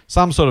have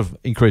some sort of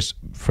increased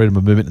freedom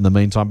of movement in the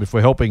meantime if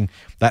we're helping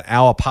that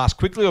hour pass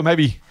quickly, or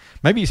maybe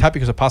he's happy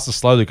because it passes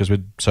slowly because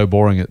we're so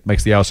boring it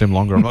makes the hour seem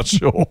longer. I'm not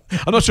sure.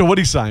 I'm not sure what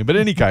he's saying. But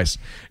in any case,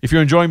 if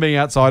you're enjoying being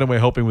outside and we're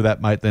helping with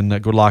that, mate, then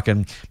good luck.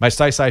 And, mate,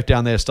 stay safe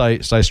down there. Stay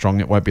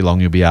strong. It won't be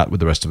long. You'll be out with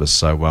the rest of us.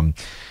 So,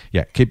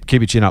 keep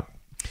your chin up.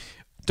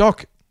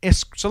 Doc,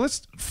 so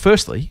let's,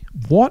 firstly,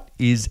 what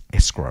is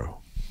escrow?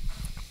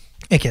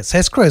 Okay, so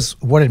escrow is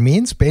what it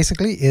means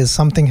basically is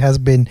something has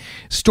been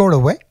stored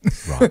away,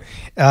 right?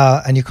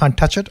 And you can't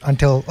touch it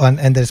until,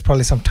 and there's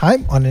probably some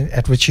time on it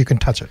at which you can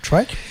touch it,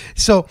 right?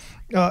 So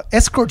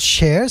escrowed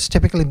shares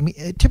typically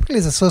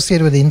is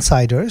associated with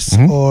insiders,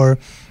 or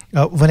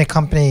when a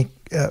company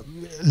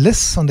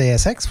lists on the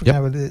ASX, for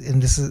example,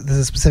 and this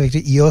is specific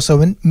to EO. So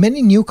when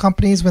many new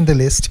companies, when they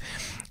list,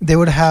 they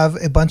would have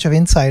a bunch of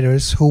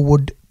insiders who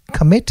would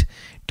commit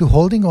to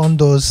holding on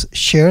those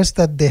shares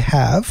that they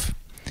have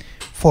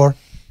for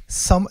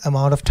some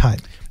amount of time.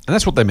 And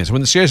that's what they mean. So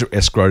when the shares are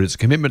escrowed, it's a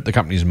commitment the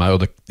company's made, or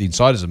the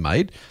insiders have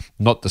made,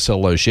 not to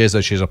sell those shares.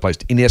 Those shares are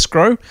placed in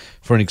escrow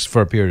for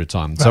a period of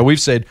time. Right. So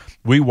we've said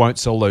we won't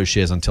sell those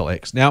shares until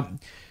X. Now,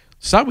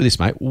 start with this,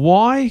 mate.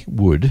 Why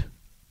would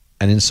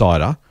an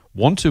insider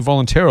want to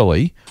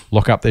voluntarily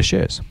lock up their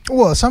shares?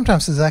 Well,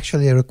 sometimes there's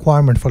actually a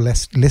requirement for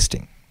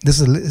listing. This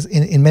is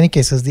in many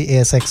cases the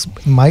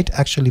ASX might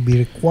actually be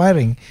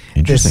requiring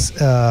this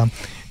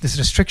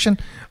restriction.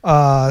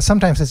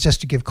 Sometimes it's just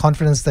to give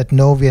confidence that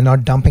no, we are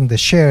not dumping the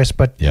shares,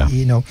 but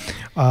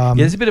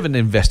there's a bit of an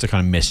investor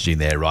kind of messaging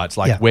there, right? It's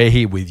like we're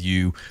here with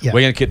you. Yeah.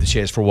 We're going to keep the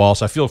shares for a while,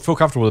 so I feel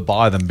comfortable to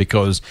buy them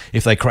because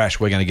if they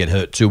crash, we're going to get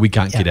hurt too. We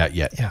can't get out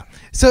yet. Yeah.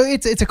 So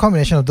it's a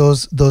combination of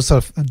those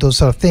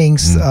sort of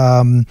things.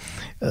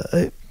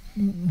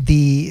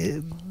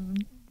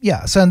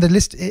 So in the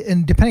list,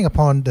 and depending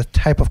upon the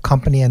type of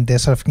company and their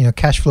sort of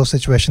cash flow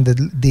situation,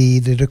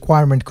 the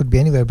requirement could be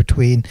anywhere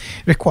between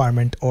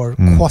requirement or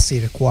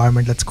quasi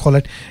requirement, let's call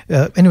it,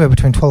 anywhere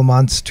between 12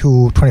 months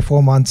to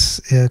 24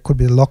 months could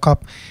be the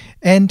lockup.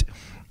 And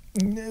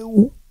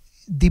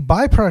the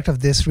byproduct of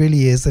this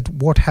really is that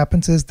what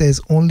happens is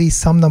there's only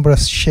some number of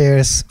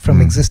shares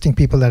from existing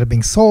people that are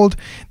being sold.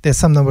 There's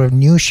some number of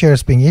new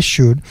shares being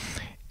issued,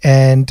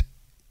 and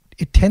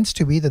it tends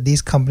to be that these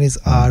companies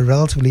are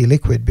relatively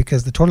liquid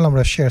because the total number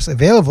of shares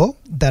available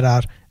that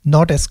are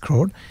not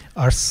escrowed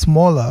are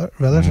smaller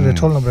relative to the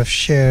total number of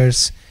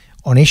shares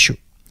on issue.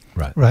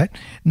 Right.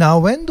 Now,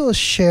 when those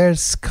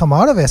shares come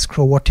out of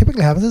escrow, what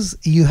typically happens is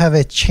you have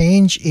a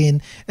change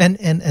in, and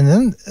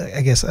then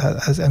I guess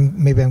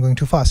maybe I'm going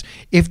too fast.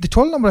 If the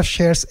total number of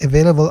shares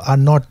available are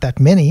not that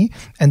many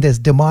and there's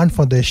demand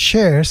for the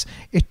shares,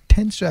 it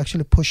tends to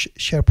actually push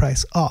share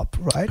price up,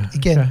 right?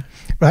 Again,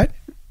 right?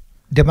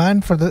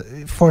 Demand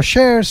for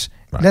shares,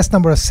 less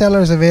number of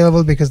sellers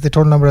available because the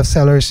total number of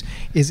sellers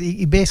is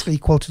basically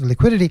equal to the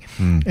liquidity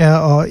in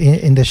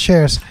the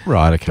shares.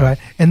 Right. Okay. Right.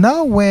 And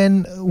now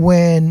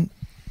when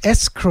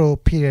escrow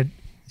period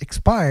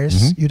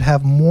expires, you'd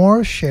have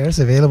more shares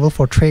available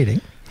for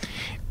trading,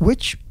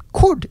 which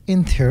could,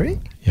 in theory,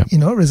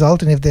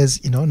 result in, if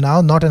there's now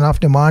not enough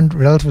demand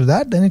relative to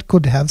that, then it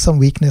could have some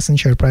weakness in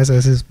share price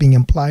as is being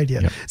implied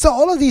here. So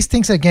all of these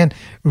things, again,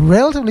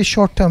 relatively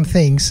short-term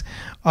things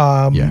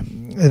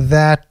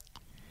that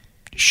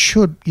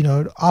should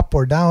up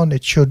or down,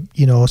 it should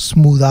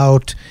smooth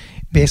out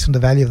based on the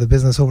value of the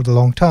business over the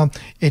long term.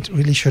 It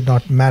really should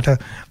not matter.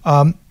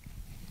 I'm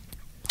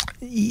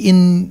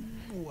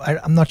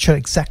not sure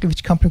exactly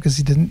which company because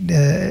he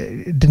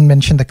didn't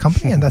mention the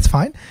company, and that's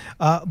fine.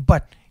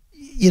 But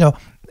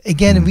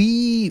again,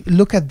 we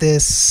look at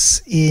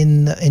this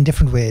in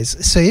different ways.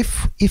 So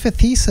if a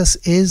thesis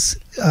is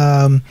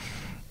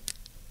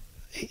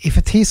if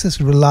a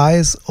thesis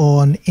relies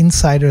on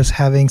insiders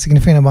having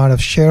significant amount of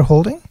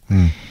shareholding,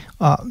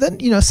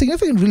 then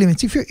significant really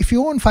means if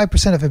you own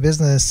 5% of a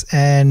business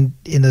and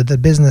the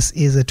business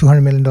is a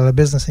 $200 million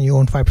business and you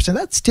own 5%,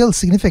 that's still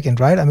significant,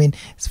 right? I mean,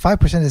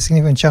 5% is a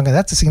significant chunk, and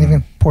that's a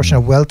significant portion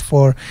of wealth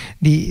for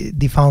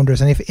the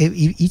founders. And if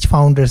each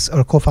founders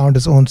or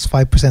co-founders owns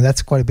 5%,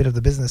 that's quite a bit of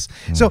the business.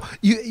 So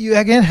you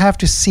again have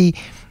to see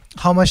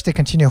how much they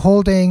continue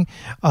holding.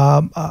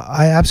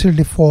 I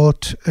absolutely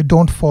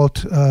don't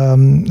fault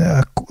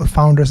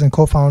founders and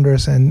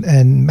co-founders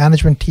and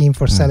management team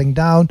for selling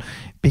down,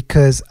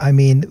 because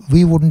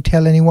we wouldn't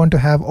tell anyone to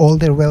have all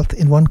their wealth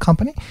in one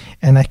company,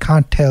 and I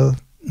can't tell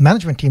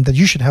management team that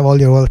you should have all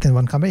your wealth in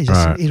one company. It's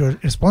just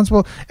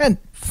irresponsible. And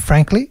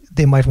frankly,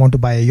 they might want to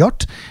buy a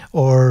yacht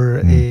or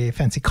a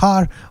fancy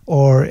car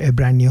or a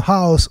brand new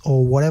house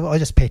or whatever, or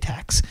just pay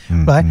tax,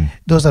 right?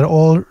 Those are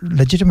all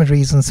legitimate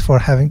reasons for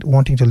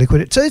wanting to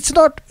liquidate. So it's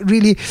not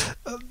really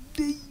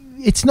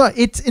it's not.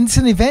 It's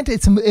an event.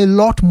 It's a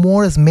lot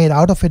more is made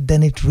out of it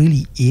than it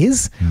really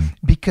is,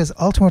 because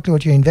ultimately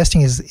what you're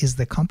investing is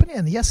the company,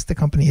 and yes, the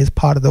company is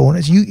part of the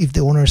owners. If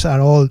the owners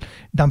are all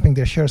dumping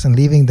their shares and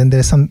leaving, then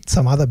there's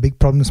some other big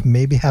problems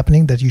maybe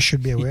happening that you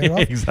should be aware of.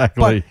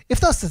 Exactly. But if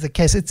that's the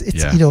case, it's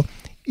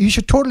you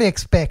should totally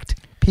expect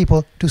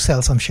people to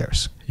sell some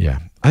shares. Yeah,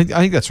 I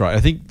think that's right. I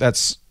think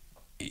that's.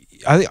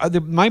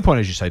 The main point,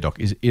 as you say, Doc,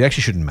 is it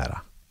actually shouldn't matter.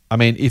 I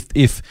mean, if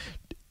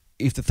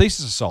the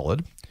thesis is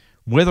solid,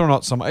 whether or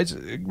not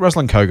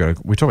Ruslan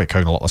Kogan, we talked about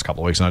Kogan a lot last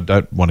couple of weeks, and I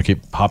don't want to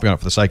keep harping on it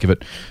for the sake of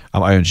it.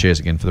 I own shares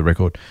again for the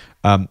record.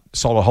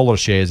 Sold a whole lot of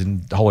shares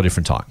in a whole lot of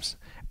different times.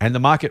 And the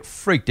market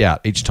freaked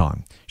out each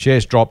time.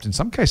 Shares dropped, in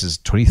some cases,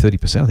 20,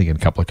 30%, I think, in a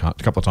couple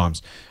of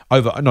times,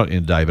 over, not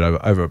in a day,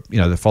 but over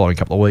the following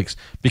couple of weeks,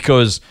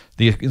 because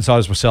the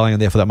insiders were selling, and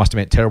therefore that must have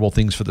meant terrible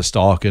things for the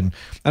stock. And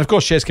of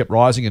course, shares kept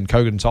rising, and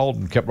Kogan sold,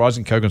 and kept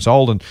rising, Kogan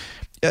sold. And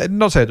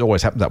not to say it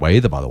always happened that way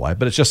either, by the way,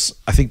 but it's just,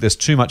 I think there's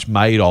too much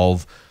made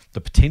of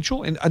the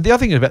potential. And the other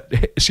thing about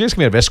shares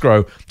coming out of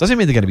escrow doesn't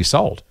mean they're going to be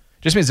sold.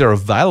 Just means they're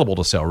available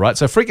to sell, right?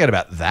 So freak out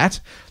about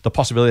that, the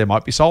possibility they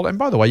might be sold. And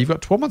by the way, you've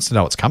got 12 months to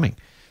know it's coming.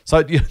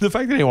 So the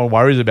fact that anyone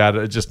worries about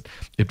it,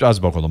 it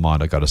does boggle the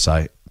mind, I've got to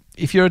say.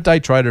 If you're a day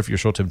trader, if you're a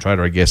short-term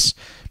trader, I guess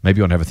maybe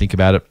you want to have a think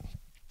about it.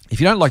 If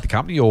you don't like the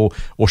company or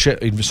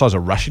insiders are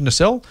rushing to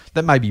sell,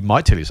 that maybe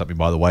might tell you something,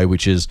 by the way,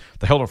 which is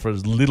they held on for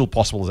as little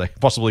possible as they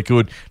possibly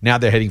could. Now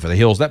they're heading for the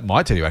hills. That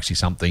might tell you actually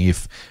something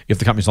if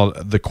the company's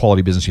not the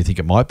quality business you think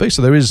it might be.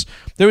 So there is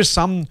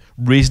some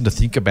reason to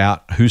think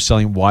about who's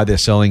selling, why they're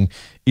selling.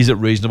 Is it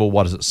reasonable?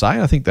 What does it say?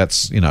 I think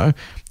that's,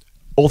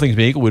 all things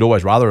being equal, we'd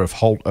always rather have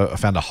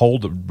found a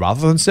hold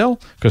rather than sell,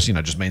 because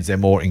just means they're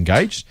more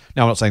engaged.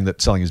 Now, I'm not saying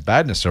that selling is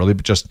bad necessarily,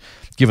 but just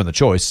given the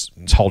choice,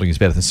 holding is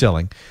better than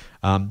selling.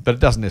 But it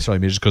doesn't necessarily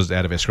mean just because it's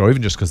out of escrow,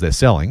 even just because they're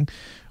selling,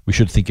 we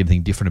should think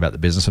anything different about the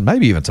business, and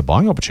maybe even it's a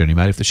buying opportunity,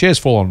 mate. If the shares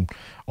fall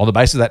on the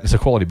basis that it's a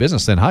quality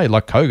business, then hey,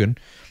 like Kogan,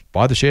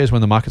 buy the shares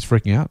when the market's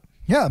freaking out.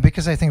 Yeah,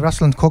 because I think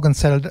Ruslan Kogan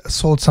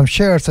sold some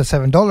shares at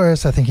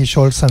 $7. I think he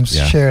sold some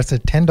shares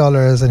at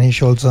 $10, and he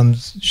sold some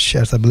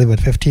shares, I believe, at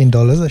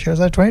 $15. The shares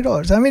at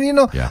 $20. I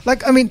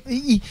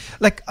mean,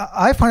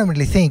 I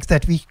fundamentally think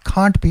that we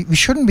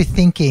shouldn't be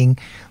thinking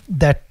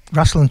that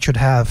Ruslan should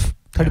have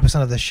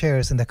 30% of the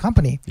shares in the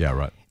company. Yeah,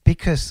 right.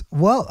 Because,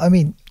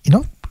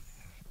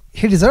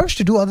 he deserves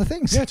to do other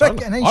things. Yeah,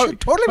 totally. And he should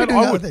totally be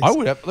doing other things. I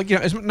would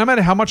have, no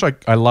matter how much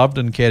I loved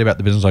and cared about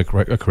the business I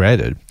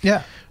created.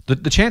 Yeah.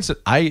 The chance that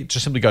it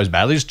just simply goes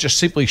badly is just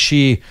simply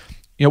sheer.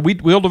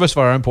 We all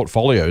diversify our own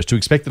portfolios to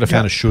expect that a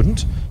founder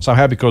shouldn't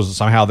somehow, because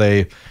somehow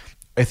they're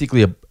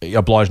ethically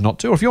obliged not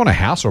to. Or if you want a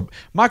house, or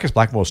Marcus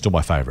Blackmore is still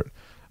my favourite.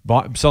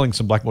 Selling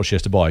some Blackmore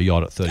shares to buy a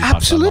yacht at 30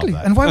 Absolutely.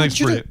 And why would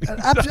you do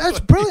that? That's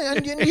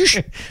brilliant. And you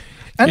should.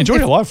 Enjoy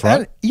your life,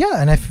 right?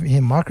 And if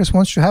Marcus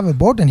wants to have a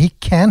boat, and he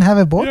can have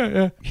a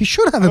boat, he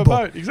should have a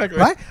boat. Exactly.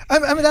 Right?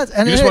 I mean, that's...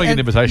 And, you just want to get an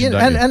invitation,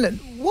 don't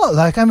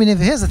you?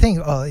 Here's the thing.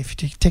 Oh, if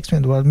he takes me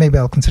in the world, maybe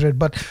I'll consider it.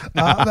 But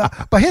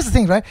here's the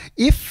thing, right?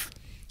 If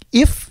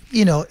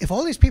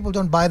all these people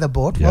don't buy the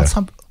boat,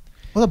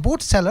 the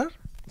boat seller...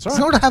 It's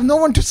not to have no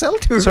one to sell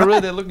to. So really,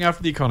 they're looking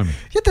after the economy.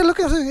 Yeah, they're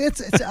looking after it.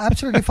 It's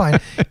absolutely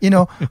fine.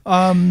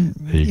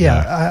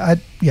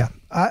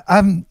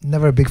 I'm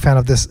never a big fan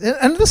of this.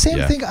 And the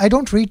same thing, I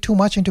don't read too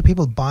much into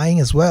people buying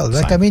as well.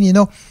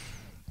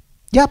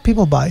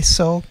 People buy,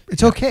 so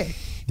it's okay.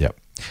 Yeah.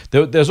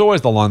 There's always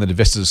the line that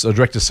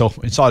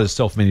insiders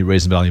sell for many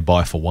reasons, but only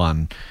buy for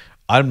one.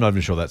 I'm not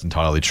even sure that's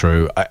entirely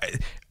true.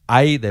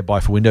 They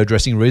buy for window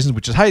dressing reasons,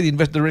 which is, hey, the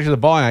directors are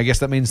buying. I guess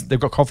that means they've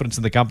got confidence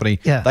in the company.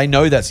 Yeah. They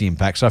know that's the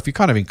impact. So if you're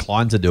kind of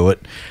inclined to do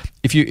it,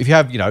 if you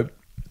have, $100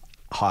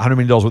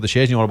 million worth of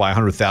shares and you want to buy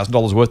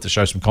 $100,000 worth to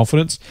show some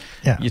confidence,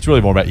 it's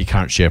really more about your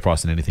current share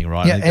price than anything,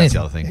 right? Yeah, I think that's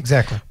the other thing.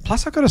 Exactly.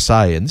 Plus, I've got to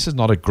say, and this is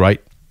not a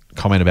great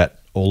comment about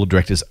all the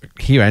directors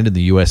here and in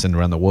the US and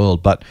around the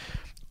world, but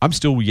I'm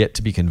still yet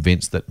to be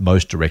convinced that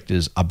most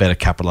directors are better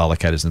capital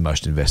allocators than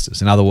most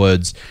investors. In other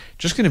words,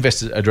 just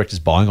because directors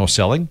buying or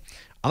selling,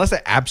 unless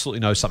they absolutely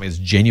know something that's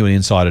genuine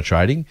insider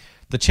trading,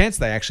 the chance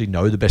they actually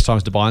know the best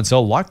times to buy and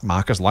sell, like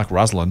Marcus, like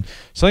Ruslan,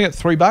 selling at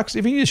 $3,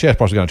 if he knew the share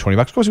price was going to $20,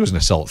 of course he wasn't going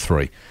to sell at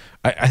 $3.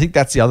 I think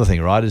that's the other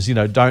thing, right? Is, same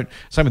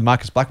with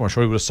Marcus Blackmore, I'm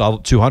sure he would have sold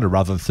at 200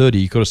 rather than 30.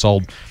 He could have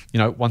sold,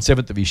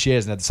 1/7 of his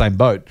shares and had the same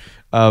boat.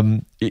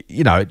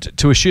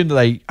 To assume that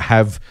they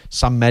have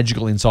some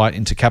magical insight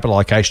into capital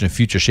allocation of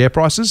future share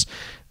prices,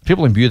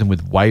 people imbue them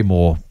with way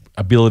more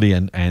ability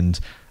and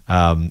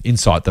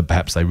insight than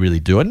perhaps they really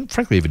do, and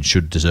frankly even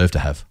should deserve to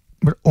have.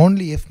 But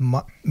only if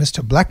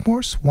Mr.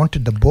 Blackmore's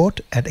wanted the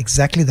boat at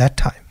exactly that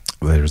time.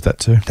 Well, there is that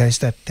too. There's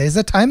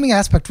the timing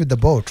aspect with the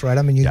boat, right?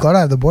 I mean, you got to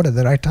have the boat at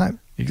the right time.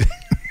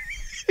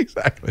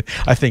 Exactly.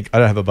 I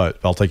don't have a boat.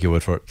 I'll take your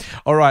word for it.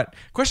 All right.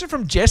 Question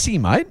from Jesse,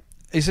 mate.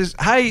 She says,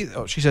 hey,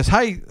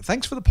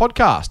 thanks for the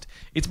podcast.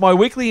 It's my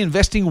weekly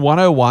Investing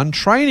 101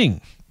 training.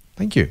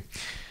 Thank you.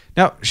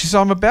 Now, she says,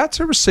 I'm about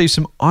to receive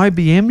some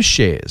IBM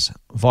shares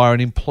via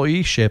an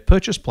employee share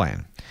purchase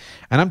plan,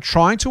 and I'm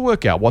trying to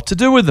work out what to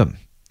do with them.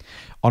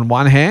 On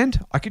one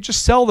hand, I could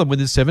just sell them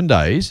within 7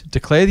 days,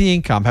 declare the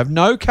income, have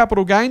no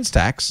capital gains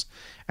tax,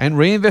 and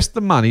reinvest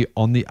the money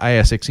on the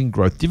ASX in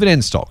growth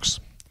dividend stocks.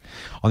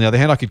 On the other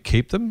hand, I could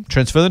keep them,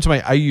 transfer them to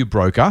my AU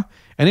broker,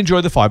 and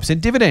enjoy the 5%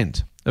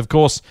 dividend. Of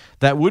course,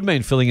 that would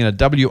mean filling in a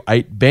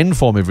W8 Ben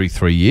form every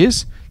 3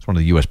 years. It's one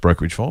of the US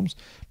brokerage forms.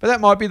 But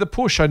that might be the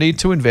push I need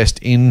to invest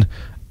in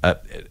a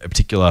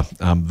particular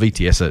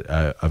VTS,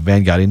 a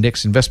Vanguard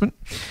index investment.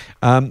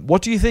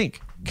 What do you think?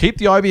 Keep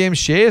the IBM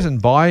shares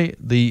and buy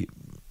the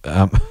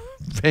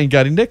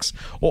Vanguard index,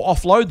 or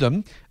offload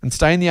them and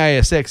stay in the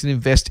ASX and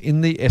invest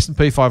in the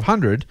S&P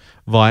 500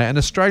 via an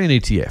Australian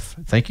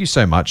ETF? Thank you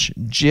so much,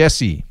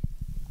 Jesse.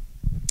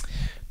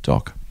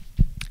 Doc.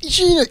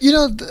 So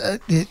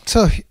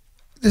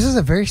this is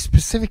a very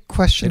specific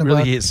question. It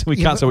really is. We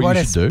can't say what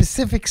you should do. A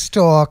specific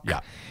stock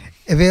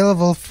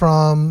available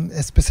from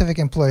a specific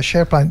employer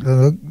share plan.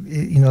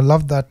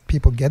 Love that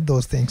people get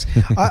those things.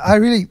 I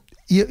really...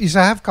 So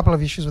I have a couple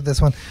of issues with this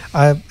one.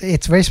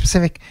 It's very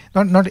specific,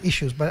 not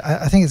issues, but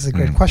I think it's a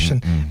great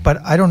question.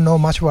 But I don't know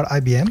much about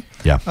IBM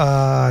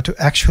to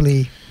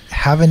actually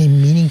have any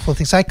meaningful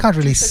things. I can't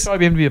really.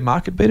 IBM to be a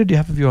market beta? Do you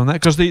have a view on that?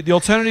 Because the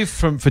alternative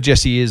for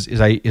Jesse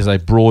is a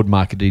broad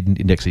market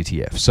index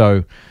ETF.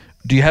 So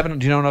do you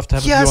know enough to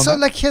have a view on that? Yeah. So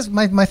like here's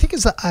my thing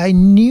is that I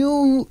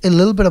knew a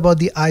little bit about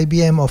the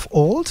IBM of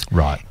old.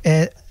 Right.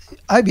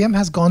 IBM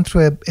has gone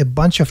through a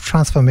bunch of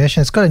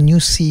transformation. It's got a new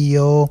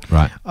CEO.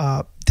 Right.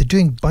 They're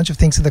doing a bunch of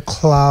things in the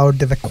cloud.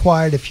 They've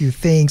acquired a few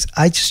things.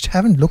 I just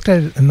haven't looked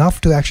at it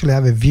enough to actually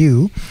have a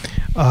view.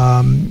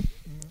 I've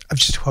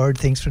just heard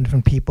things from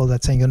different people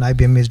that saying,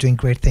 IBM is doing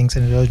great things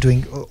and they're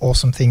doing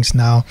awesome things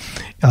now.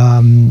 But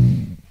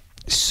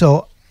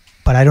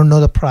I don't know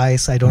the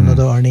price. I don't know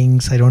the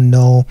earnings. I don't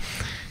know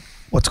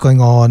what's going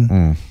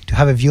on to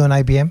have a view on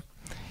IBM.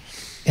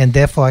 And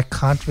therefore, I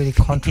can't really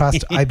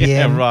contrast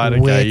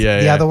IBM with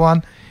the other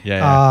one.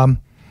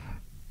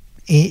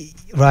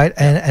 Right,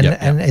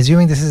 and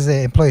assuming this is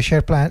an employee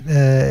share plan,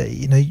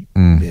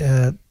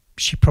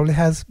 she probably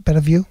has a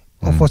better view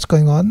of what's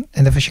going on,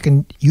 and if she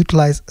can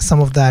utilize some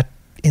of that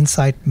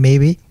insight,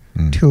 maybe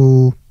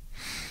to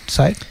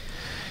decide.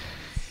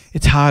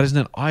 It's hard, isn't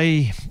it?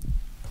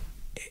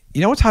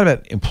 What's hard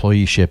about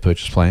employee share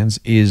purchase plans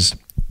is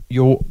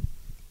you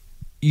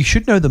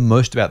should know the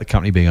most about the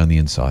company being on the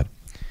inside.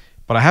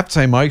 But I have to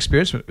say, my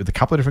experience with a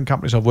couple of different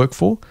companies I've worked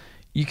for,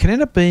 you can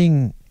end up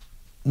being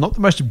not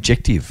the most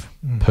objective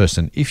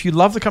person. If you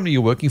love the company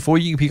you're working for,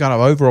 you can be kind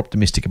of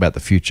over-optimistic about the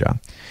future.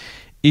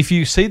 If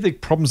you see the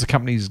problems the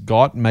company's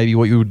got, maybe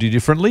what you would do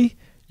differently,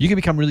 you can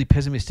become really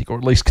pessimistic or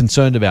at least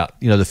concerned about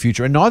the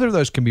future. And neither of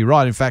those can be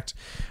right. In fact,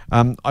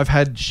 I've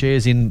had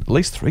shares in at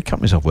least 3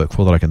 companies I've worked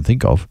for that I can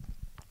think of.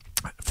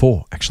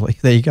 4, actually.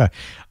 There you go.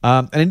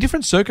 And in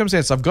different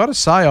circumstances, I've got to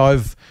say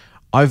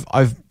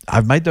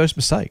I've made those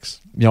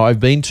mistakes. I've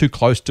been too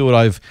close to it.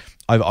 I've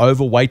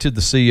overweighted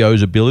the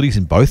CEO's abilities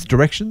in both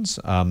directions.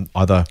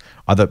 Either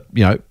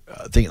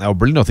think they were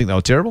brilliant or think they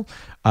were terrible.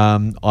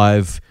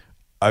 I've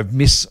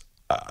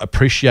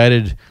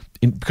misappreciated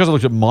because I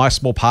looked at my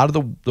small part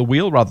of the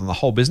wheel rather than the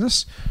whole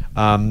business.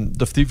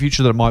 The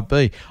future that it might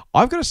be.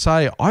 I've got to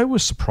say I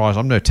was surprised.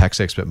 I'm no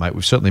tax expert, mate.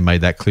 We've certainly made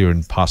that clear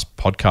in past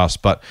podcasts,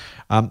 but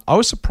I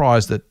was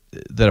surprised that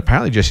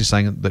apparently Jessie's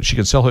saying that she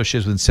can sell her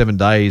shares within 7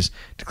 days,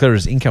 declare it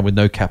as income with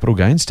no capital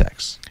gains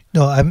tax.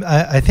 No,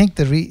 I think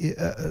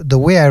the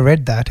way I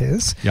read that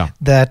is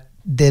that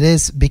there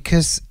is,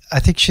 because I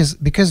think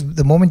because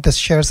the moment the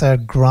shares are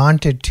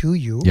granted to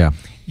you,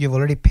 you've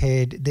already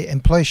paid. The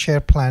employee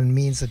share plan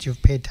means that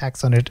you've paid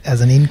tax on it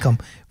as an income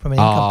from an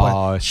income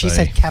point. She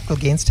said capital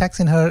gains tax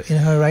in her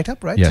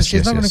write-up, right? Yes, so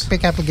she's not going to pay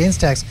capital gains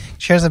tax.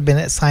 Shares have been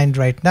assigned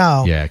right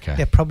now. Yeah, okay.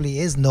 There probably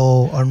is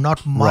no or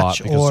not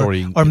much,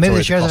 right, or maybe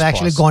the shares have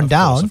actually gone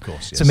down. Of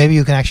course, yes. So maybe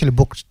you can actually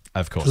book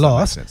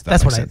loss.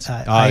 That's what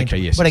I. Okay,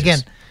 yes. But again.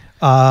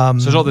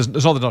 So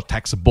it's not not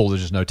taxable.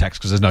 There's just no tax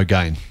because there's no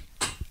gain.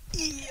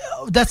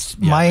 That's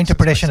my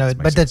interpretation of it.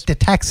 But the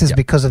tax is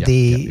because of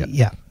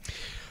the.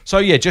 So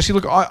Jesse,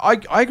 look, I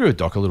agree with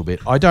Doc a little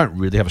bit. I don't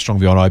really have a strong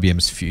view on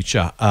IBM's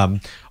future.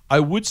 I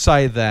would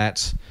say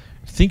that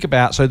a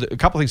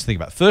couple of things to think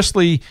about.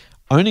 Firstly,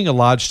 owning a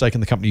large stake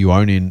in the company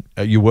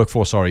you work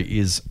for,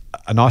 is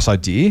a nice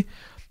idea.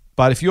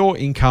 But if your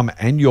income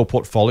and your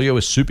portfolio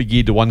is super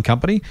geared to one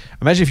company,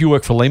 imagine if you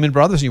work for Lehman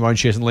Brothers and you own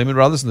shares in Lehman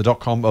Brothers and the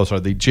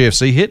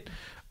GFC hit.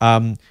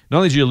 Not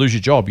only did you lose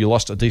your job, you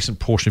lost a decent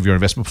portion of your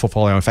investment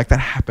portfolio. In fact, that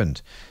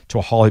happened to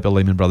a whole heap of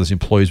Lehman Brothers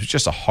employees, which is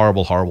just a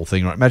horrible, horrible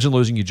thing. Right? Imagine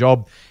losing your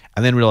job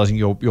and then realizing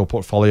your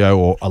portfolio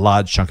or a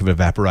large chunk of it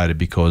evaporated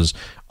because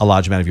a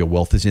large amount of your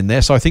wealth is in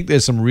there. So I think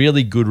there's some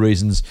really good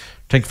reasons,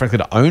 frankly,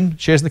 to own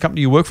shares in the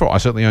company you work for. I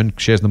certainly own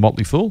shares in the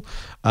Motley Fool.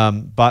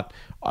 But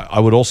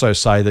I would also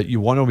say that you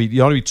don't want to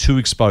be too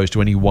exposed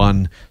to any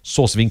one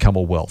source of income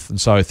or wealth.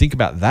 And so think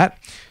about that.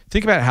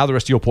 Think about how the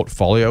rest of your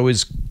portfolio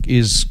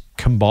is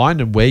combined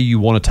and where you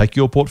want to take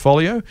your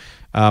portfolio.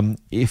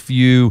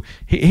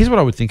 Here's what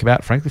I would think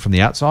about, frankly, from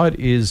the outside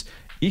is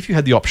if you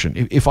had the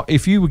option,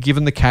 if you were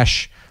given the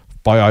cash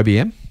by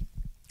IBM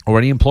or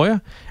any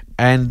employer,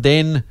 and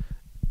then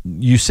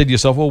you said to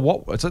yourself,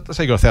 well, let's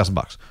say you got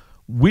 $1,000.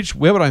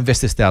 Where would I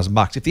invest this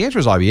 $1,000? If the answer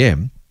is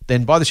IBM,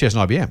 then buy the shares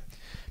in IBM.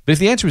 But if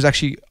the answer is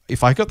actually,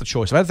 if I got the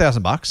choice, if I had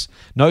 $1,000,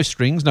 no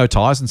strings, no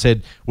ties, and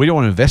said, we don't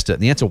want to invest it,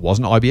 and the answer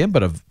wasn't IBM,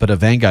 but a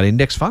Vanguard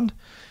index fund,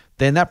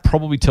 then that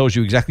probably tells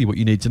you exactly what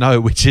you need to know,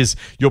 which is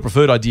your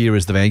preferred idea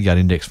is the Vanguard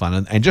index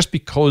fund. And just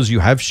because you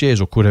have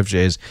shares or could have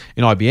shares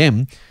in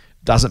IBM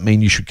doesn't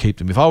mean you should keep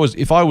them. If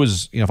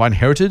I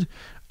inherited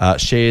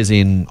shares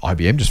in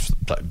IBM,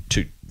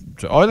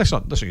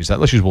 let's use that.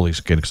 Let's use Woolies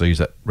again because I use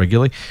that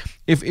regularly.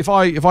 If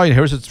I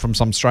inherited from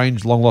some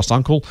strange long lost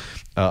uncle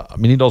 $1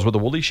 million worth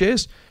of Woolies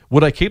shares,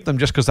 would I keep them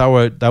just because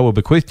they were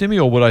bequeathed to me,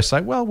 or would I say,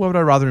 well, where would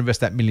I rather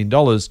invest that $1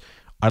 million?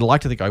 I'd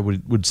like to think I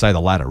would say the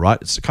latter, right?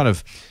 It's kind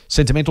of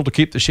sentimental to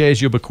keep the shares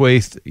you're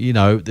bequeathed.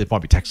 There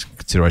might be tax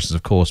considerations,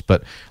 of course,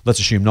 but let's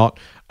assume not.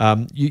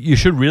 You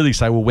should really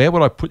say, well, where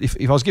would I put,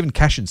 if I was given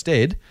cash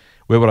instead,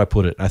 where would I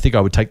put it? And I think I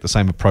would take the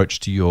same approach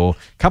to your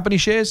company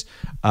shares.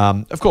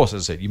 Of course,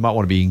 as I said, you might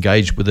want to be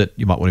engaged with it.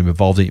 You might want to be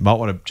involved in it. You might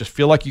want to just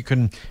feel like you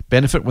can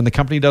benefit when the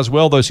company does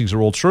well. Those things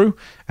are all true,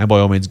 and by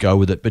all means, go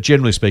with it. But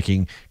generally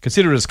speaking,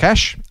 consider it as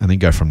cash and then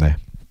go from there.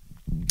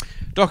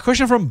 Doc, a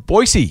question from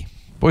Boise.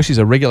 Boise's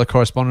a regular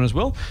correspondent as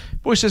well.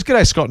 Boise says,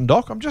 "G'day, Scott and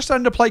Doc. I'm just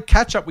starting to play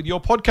catch up with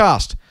your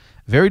podcast.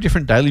 Very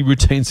different daily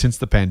routine since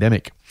the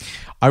pandemic.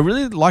 I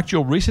really liked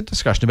your recent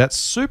discussion about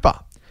super.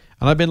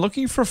 And I've been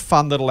looking for a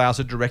fund that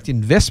allows a direct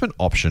investment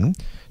option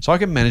so I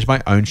can manage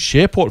my own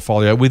share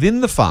portfolio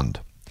within the fund.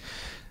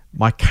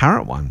 My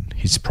current one,"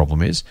 his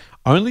problem is,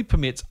 "only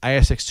permits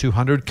ASX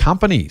 200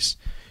 companies.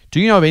 Do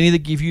you know of any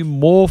that give you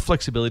more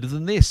flexibility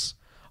than this?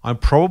 I'm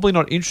probably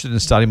not interested in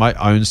starting my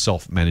own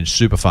self-managed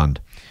super fund.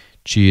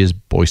 Cheers,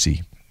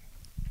 Boise."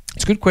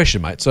 It's a good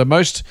question, mate. So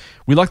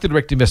we like the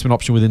direct investment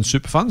option within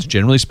super funds,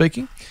 generally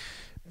speaking,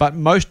 but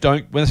most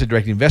don't. When it's a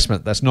direct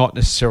investment, that's not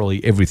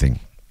necessarily everything.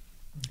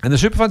 And the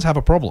super funds have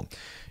a problem.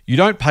 You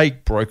don't pay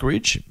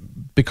brokerage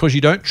because you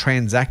don't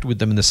transact with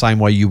them in the same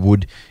way you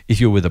would if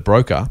you were with a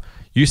broker.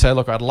 You say,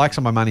 look, I'd like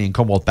some of my money in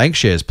Commonwealth Bank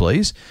shares,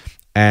 please.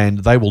 And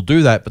they will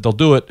do that, but they'll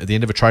do it at the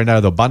end of a trade.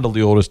 They'll bundle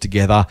the orders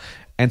together.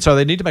 And so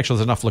they need to make sure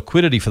there's enough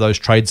liquidity for those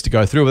trades to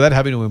go through without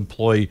having to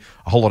employ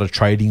a whole lot of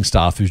trading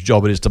staff whose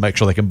job it is to make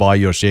sure they can buy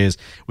your shares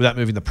without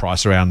moving the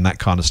price around and that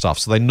kind of stuff.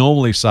 So they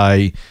normally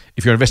say,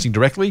 if you're investing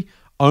directly,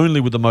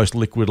 only with the most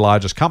liquid,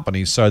 largest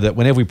companies, so that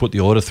whenever we put the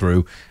order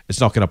through, it's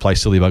not going to play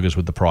silly buggers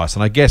with the price.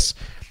 And I guess,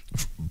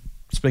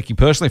 speaking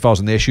personally, if I was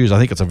in their shoes, I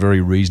think it's a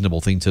very reasonable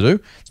thing to do.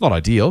 It's not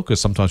ideal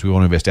because sometimes we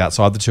want to invest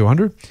outside the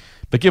 200.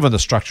 But given the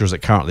structure as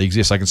it currently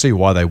exists, I can see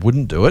why they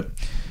wouldn't do it.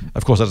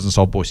 Of course, that doesn't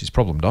solve Boise's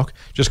problem, Doc.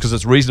 Just because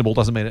it's reasonable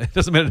doesn't mean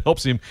it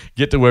helps him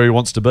get to where he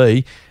wants to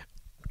be.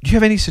 Do you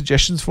have any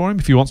suggestions for him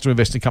if he wants to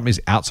invest in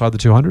companies outside the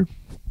 200?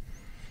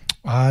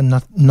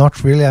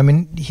 Not really. I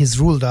mean, he's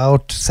ruled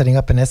out setting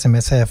up an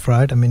SMSF,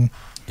 right? I mean,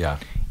 yeah.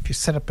 If you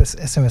set up a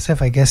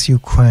SMSF, I guess you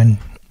can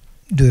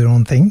do your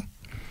own thing.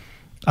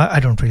 I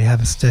don't really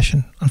have a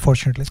suggestion,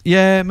 unfortunately.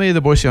 Yeah, me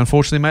either, Boise,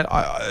 unfortunately, mate.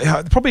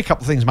 Probably a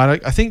couple of things,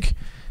 mate. I think...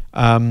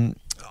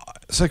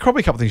 So probably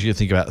a couple of things you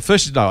think about. The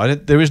first is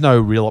there is no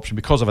real option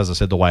because of, as I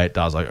said, the way it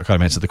does. I kind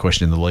of answered the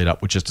question in the lead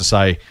up, which is to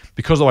say,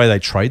 because of the way they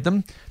trade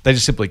them, they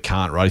just simply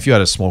can't, right? If you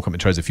had a small company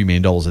that trades a few $1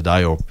 million a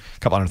day or a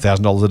couple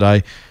 $100,000 a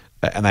day,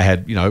 and they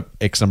had,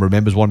 X number of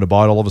members wanting to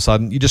buy it all of a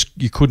sudden,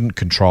 you couldn't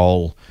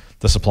control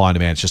the supply and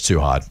demand. It's just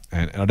too hard.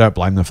 And I don't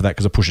blame them for that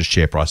because it pushes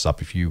share prices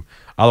up if you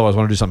otherwise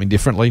want to do something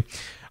differently.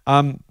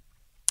 A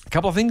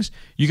couple of things.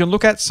 You can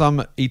look at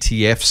some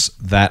ETFs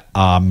that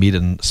are mid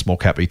and small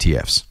cap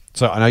ETFs.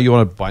 So I know you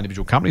want to buy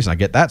individual companies, and I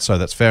get that, so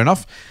that's fair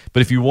enough.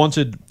 But if you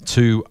wanted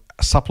to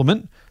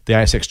supplement the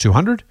ASX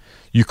 200,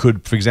 you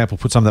could, for example,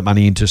 put some of that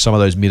money into some of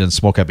those mid and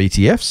small cap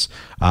ETFs.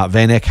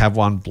 Van Eck have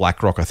one,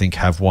 BlackRock I think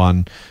have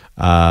one.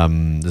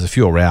 There's a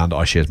few around.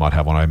 iShares might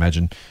have one, I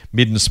imagine.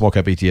 Mid and small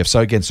cap ETFs.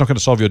 So again, it's not going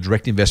to solve your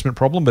direct investment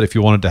problem, but if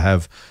you wanted to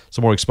have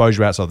some more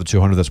exposure outside the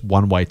 200, that's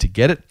one way to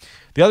get it.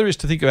 The other is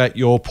to think about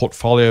your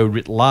portfolio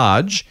writ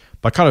large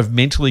by kind of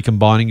mentally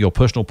combining your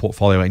personal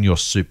portfolio and your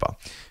super.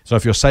 So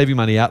if you're saving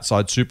money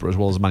outside super as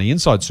well as money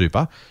inside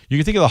super, you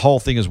can think of the whole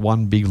thing as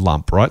one big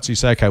lump, right? So you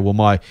say, okay, well,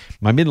 my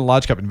mid and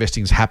large cap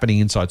investing is happening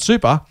inside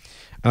super,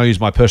 and I'll use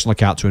my personal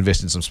account to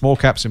invest in some small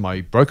caps in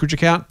my brokerage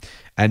account,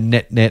 and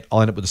net, I'll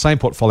end up with the same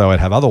portfolio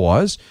I'd have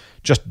otherwise,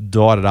 just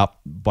divided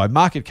up by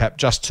market cap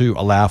just to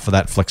allow for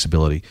that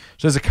flexibility.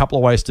 So there's a couple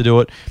of ways to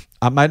do it.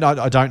 Mate,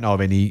 I don't know of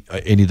any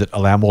that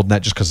allow more than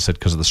that, just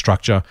because of the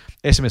structure.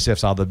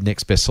 SMSFs are the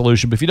next best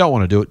solution, but if you don't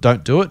want to do it,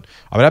 don't do it.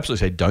 I would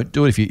absolutely say don't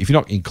do it. If you're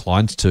not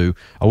inclined to,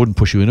 I wouldn't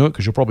push you into it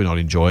because you'll probably not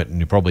enjoy it and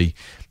you'll probably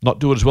not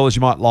do it as well as you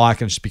might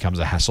like, and it just becomes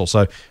a hassle.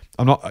 So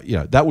I'm not,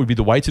 that would be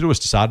the way to do it, is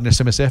to start an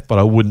SMSF, but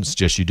I wouldn't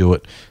suggest you do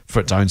it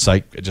for its own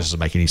sake. It just doesn't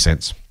make any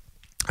sense.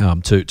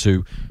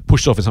 To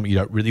push it off in something you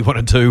don't really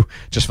want to do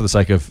just for the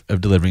sake of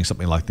delivering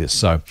something like this.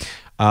 So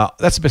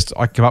that's the best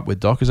I can come up with,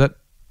 Doc. Is that?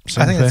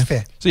 I think that's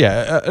fair. So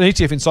yeah, an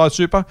ETF inside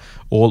super,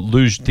 or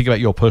think about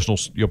your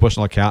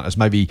personal account as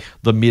maybe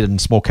the mid and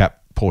small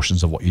cap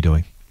portions of what you're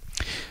doing.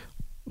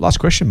 Last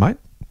question, mate.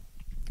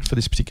 for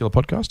this particular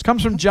podcast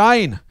comes from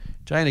Jane.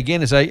 Jane,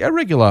 again, is a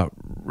reasonably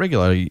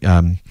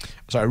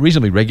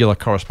regular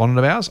correspondent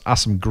of ours.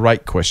 Asked some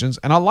great questions,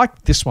 and I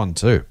like this one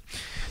too.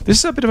 This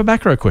is a bit of a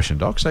macro question,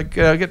 Doc, so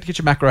get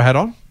your macro hat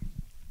on.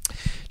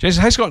 Jane says,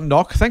 hey, Scott and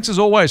Doc, thanks as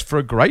always for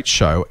a great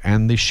show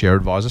and the Share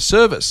Advisor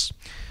service.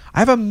 I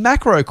have a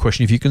macro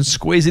question if you can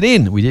squeeze it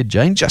in. We did,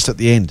 Jane, just at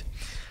the end.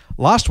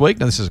 Last week,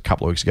 now this is a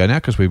couple of weeks ago now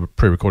because we were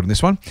pre-recording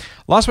this one.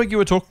 Last week you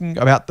were talking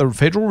about the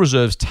Federal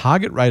Reserve's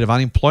target rate of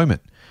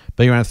unemployment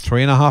being around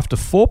 3.5% to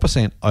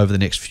 4% over the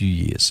next few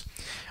years.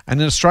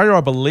 And in Australia, I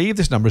believe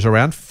this number is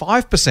around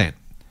 5%.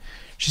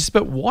 She says,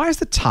 but why is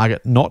the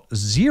target not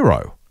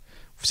 0?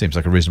 Seems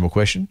like a reasonable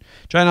question.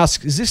 Jane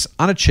asks, is this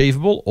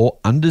unachievable or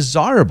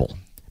undesirable?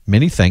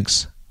 Many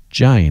thanks,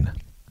 Jane.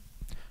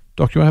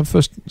 Doc, you want to have a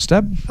first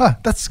stab?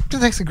 That's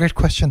a great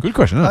question. Good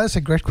question, isn't it? That's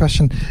a great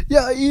question.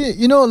 Yeah,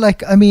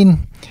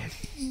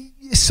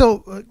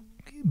 so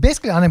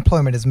basically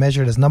unemployment is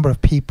measured as number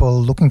of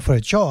people looking for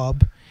a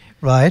job,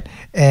 right?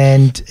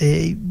 And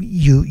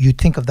you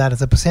think of that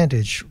as a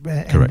percentage.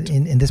 Correct.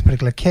 And in this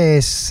particular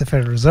case, the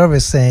Federal Reserve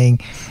is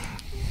saying,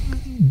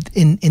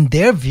 in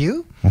their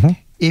view,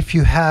 if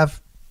you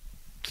have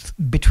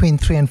between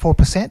 3 and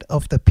 4%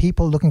 of the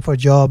people looking for a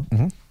job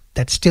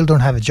that still don't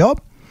have a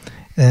job,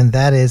 then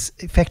that is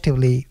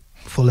effectively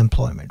full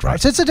employment, right?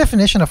 So it's a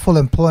definition of full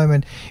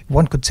employment.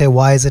 One could say,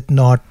 why is it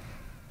not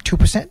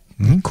 2%?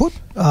 Could.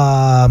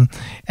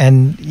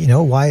 And,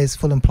 why is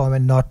full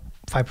employment not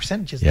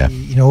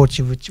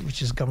 5%,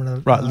 which is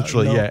Governor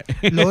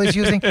Lowe is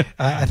using?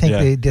 I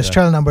think the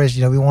Australian number is,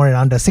 we want it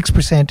under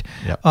 6%.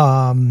 Yep.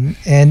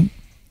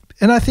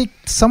 And I think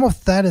some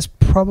of that is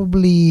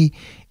probably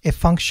a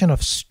function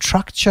of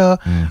structure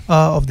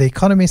of the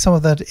economy. Some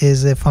of that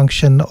is a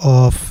function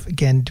of,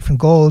 again, different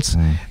goals.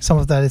 Some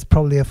of that is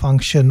probably a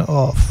function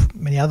of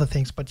many other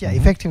things. But yeah,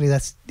 effectively,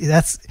 that's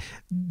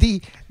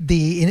the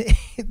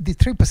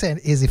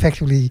 3% is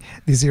effectively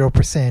the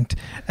 0%.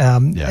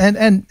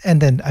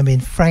 And then, I mean,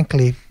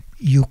 frankly,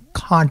 you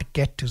can't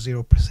get to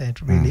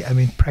 0%. Really, I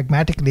mean,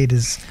 pragmatically, it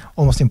is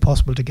almost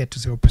impossible to get to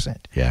 0%.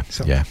 Yeah.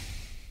 So, yeah.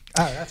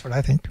 That's what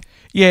I think.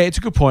 Yeah, it's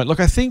a good point. Look,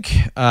 I think,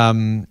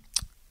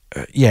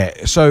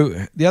 so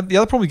the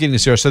other problem with getting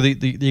this zero, so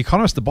the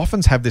economists, the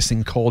Boffins have this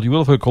thing called, you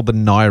will have heard called the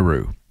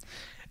NIRU.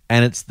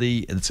 And it's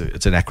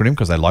an acronym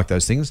because they like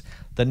those things.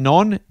 The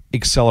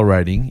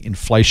non-accelerating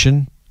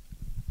inflation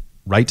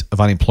rate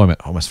of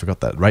unemployment. I almost forgot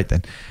that rate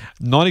then.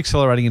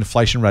 Non-accelerating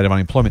inflation rate of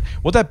unemployment.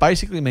 What that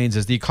basically means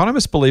is the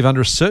economists believe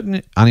under a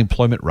certain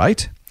unemployment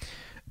rate,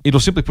 it'll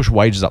simply push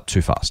wages up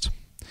too fast.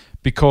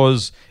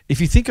 Because if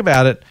you think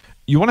about it,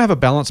 you want to have a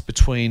balance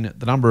between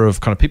the number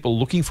of kind of people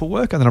looking for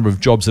work and the number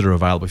of jobs that are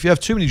available. If you have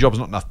too many jobs,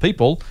 not enough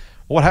people,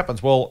 what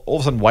happens? Well, all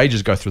of a sudden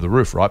wages go through the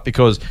roof, right?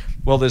 Because,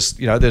 well, there's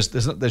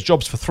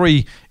jobs for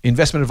 3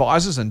 investment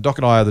advisors, and Doc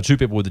and I are the 2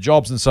 people with the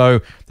jobs, and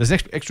so there's an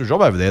extra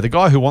job over there. The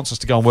guy who wants us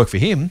to go and work for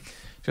him, he's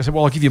going to say,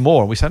 well, I'll give you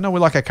more. And we say, no, we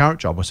like our current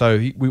job. So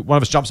one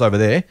of us jumps over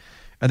there,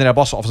 and then our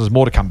boss offers us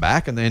more to come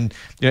back. And then,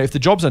 if the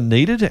jobs are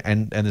needed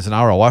and there's an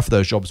ROI for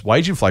those jobs,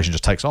 wage inflation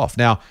just takes off.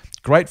 Now,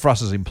 great for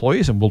us as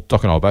employees, and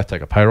Doc and I will both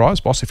take a pay rise,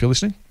 boss, if you're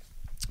listening.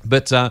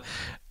 But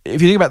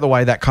if you think about the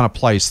way that kind of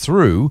plays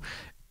through,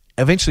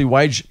 eventually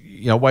wage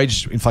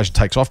inflation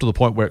takes off to the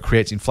point where it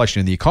creates inflation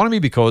in the economy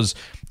because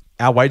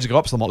our wages go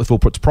up, so the motley fool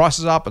puts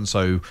prices up, and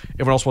so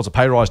everyone else wants a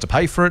pay rise to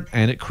pay for it,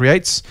 and it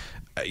creates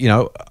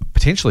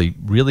potentially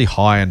really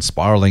high and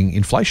spiraling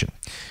inflation.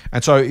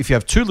 And so if you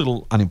have too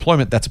little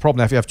unemployment, that's a problem.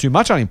 Now, if you have too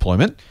much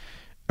unemployment,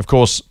 of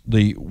course,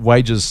 the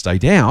wages stay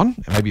down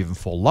and maybe even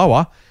fall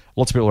lower.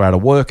 Lots of people are out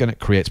of work, and it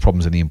creates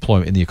problems in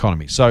the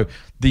economy. So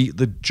the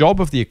job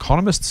of the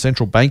economists,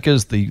 central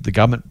bankers, the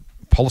government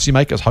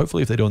policymakers,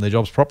 hopefully, if they're doing their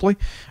jobs properly,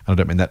 and I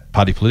don't mean that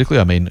party politically,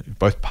 I mean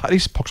both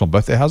parties, pox on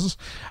both their houses,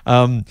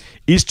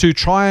 is to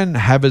try and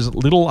have as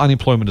little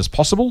unemployment as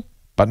possible,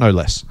 but no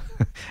less.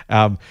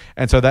 And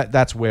so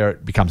that's where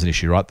it becomes an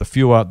issue, right? If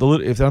the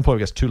unemployment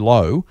gets too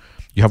low,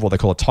 you have what they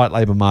call a tight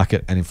labour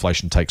market, and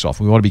inflation takes off.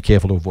 And we want to be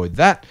careful to avoid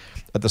that.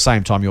 At the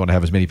same time, you want to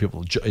have as many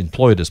people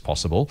employed as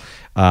possible.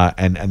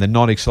 And the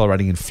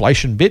non-accelerating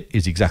inflation bit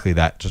is exactly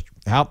that. Just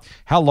how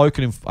low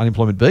can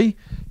unemployment be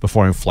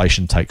before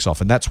inflation takes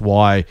off? And that's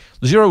why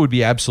 0 would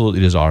be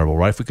absolutely desirable,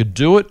 right? If we could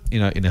do it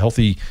in a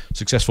healthy,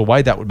 successful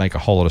way, that would make a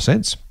whole lot of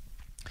sense.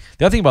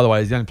 The other thing, by the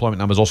way, is the unemployment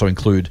numbers also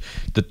include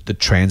the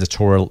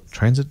transitorily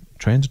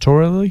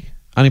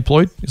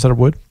unemployed. Is that a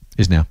word?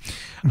 Is now.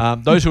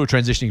 Those who are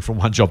transitioning from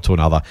one job to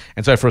another.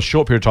 And so for a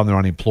short period of time, they're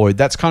unemployed.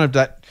 That's kind of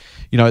that,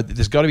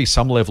 there's got to be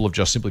some level of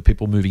just simply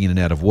people moving in and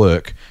out of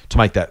work to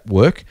make that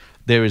work.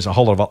 There is a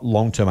whole lot of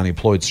long-term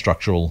unemployed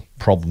structural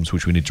problems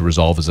which we need to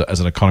resolve as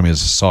an economy, as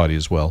a society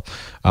as well.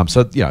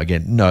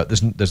 Again, no,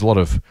 there's a lot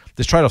of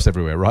trade-offs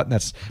everywhere, right? And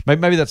that's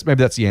maybe that's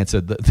the answer.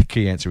 The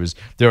key answer is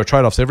there are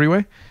trade-offs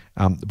everywhere.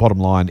 The bottom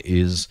line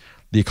is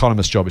the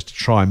economist's job is to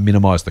try and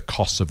minimize the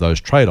costs of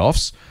those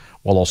trade-offs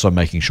while also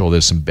making sure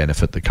there's some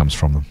benefit that comes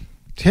from them.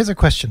 Here's a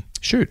question.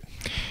 Shoot.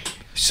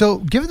 So,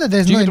 given that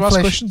there's Do you no get to ask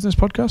inflation, questions in this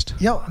podcast?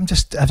 yeah, I've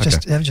just.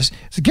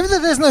 So, given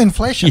that there's no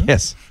inflation,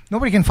 Yes.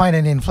 nobody can find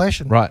any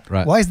inflation. Right.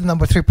 Why is the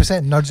number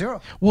 3%, not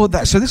 0? Well,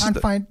 this is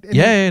Can't find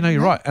any- no,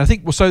 you're right. And I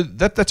think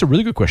that's a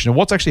really good question. And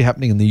what's actually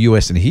happening in the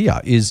US and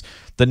here is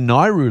the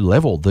NAIRU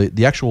level,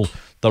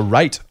 the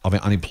rate of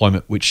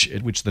unemployment, which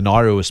the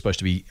NAIRU is supposed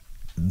to be,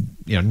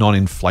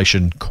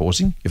 non-inflation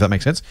causing, if that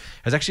makes sense,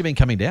 has actually been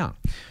coming down.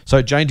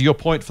 So, Jane, to your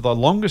point, for the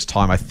longest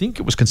time, I think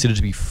it was considered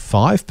to be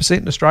 5%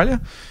 in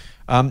Australia.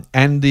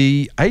 And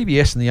the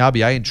ABS and the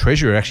RBA and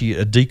Treasury are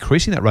actually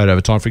decreasing that rate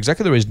over time for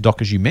exactly the reason,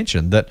 Doc, as you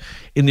mentioned, that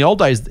in the old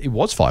days it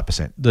was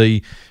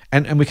 5%.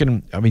 And we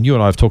can, you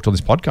and I have talked on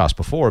this podcast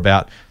before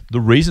about the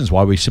reasons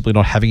why we're simply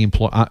not having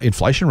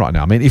inflation right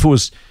now. I mean, if we're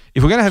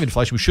going to have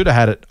inflation, we should have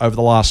had it over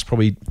the last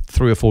probably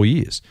 3 or 4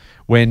 years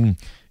when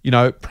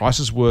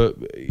prices were,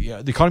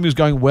 the economy was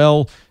going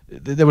well.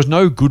 There was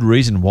no good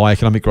reason why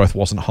economic growth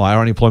wasn't higher,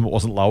 unemployment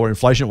wasn't lower,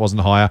 inflation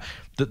wasn't higher.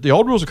 The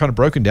old rules are kind of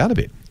broken down a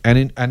bit.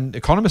 And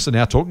economists are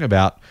now talking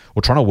about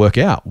or trying to work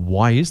out,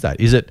 why is that?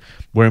 Is it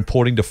we're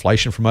importing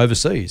deflation from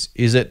overseas?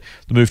 Is it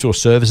the move to a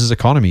services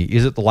economy?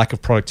 Is it the lack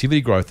of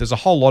productivity growth? There's a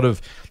whole lot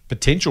of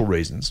potential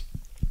reasons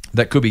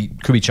that could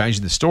be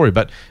changing the story.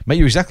 But, mate,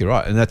 you're exactly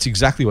right. And that's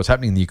exactly what's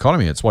happening in the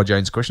economy. That's why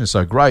Jane's question is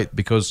so great,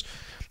 because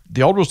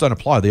the old rules don't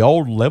apply. The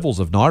old levels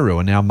of NAIRU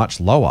are now much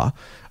lower,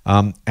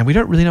 and we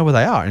don't really know where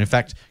they are. And in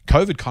fact,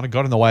 COVID kind of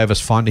got in the way of us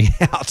finding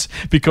out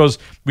because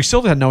we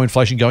still had no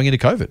inflation going into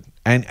COVID,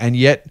 and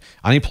yet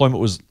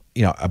unemployment was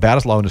about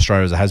as low in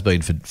Australia as it has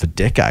been for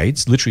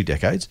decades, literally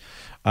decades.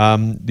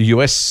 The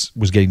US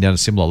was getting down to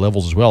similar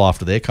levels as well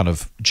after their kind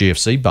of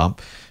GFC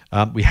bump.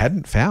 We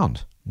hadn't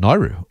found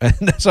NAIRU,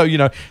 and so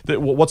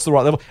what's the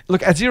right level?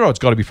 Look, at 0, it's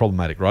got to be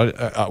problematic, right?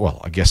 Well,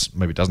 I guess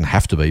maybe it doesn't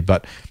have to be,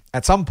 but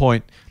at some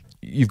point,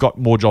 you've got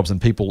more jobs than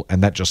people,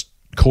 and that just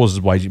causes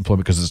wage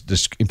employment because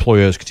there's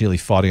employers continually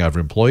fighting over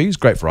employees.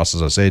 Great for us,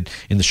 as I said,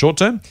 in the short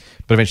term,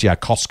 but eventually our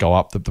costs go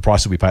up, the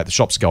prices we pay at the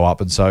shops go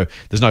up, and so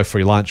there's no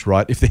free lunch,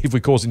 right? If we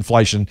cause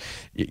inflation,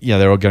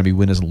 there are going to be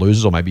winners and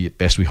losers, or maybe at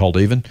best we hold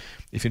even.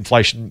 If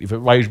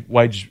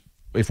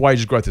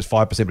wages growth is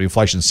 5% but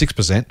inflation is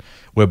 6%,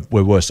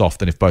 we're worse off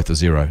than if both are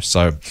 0.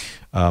 So,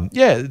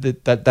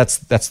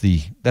 that's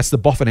the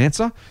boffin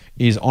answer.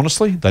 Is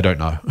honestly they don't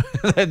know,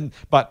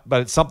 but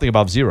it's something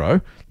above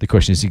 0. The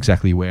question is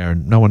exactly where,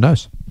 and no one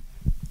knows.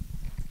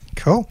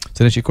 Cool. Does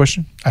that answer your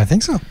question? I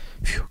think so.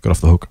 Phew, got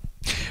off the hook,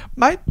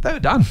 mate. They were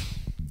done.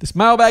 This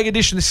mailbag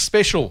edition, this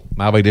special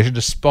mailbag edition,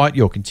 despite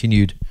your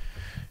continued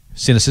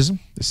cynicism,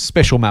 this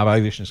special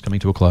mailbag edition is coming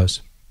to a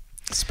close.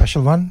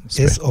 Special one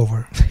is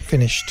over.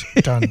 Finished.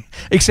 Done.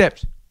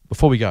 Except,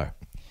 before we go,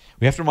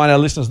 we have to remind our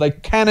listeners they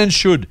can and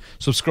should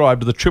subscribe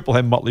to the Triple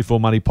M Motley Fool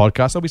Money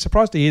podcast. I'll be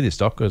surprised to hear this,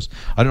 Doc, because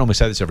I don't normally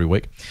say this every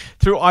week.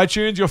 Through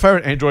iTunes, your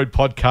favorite Android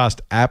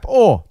podcast app,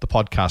 or the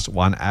Podcast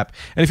One app.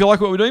 And if you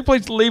like what we're doing,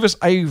 please leave us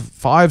a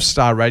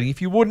 5-star rating.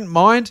 If you wouldn't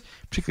mind,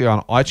 particularly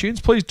on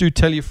iTunes, please do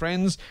tell your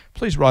friends.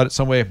 Please write it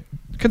somewhere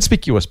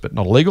conspicuous but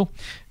not illegal,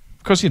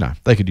 because,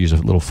 they could use a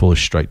little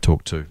foolish straight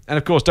talk too. And,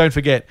 of course, don't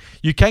forget,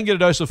 you can get a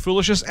dose of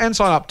foolishness and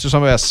sign up to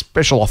some of our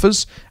special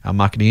offers, our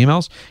marketing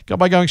emails,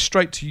 by going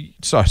straight to your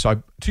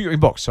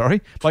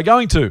inbox, by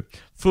going to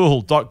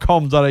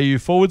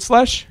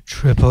fool.com.au/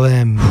 Triple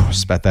M.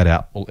 Spat that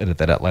out. We'll edit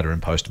that out later in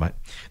post, mate.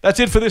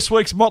 That's it for this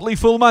week's Motley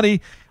Fool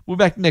Money. We'll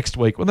be back next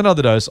week with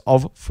another dose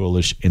of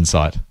foolish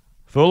insight.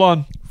 Fool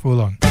on.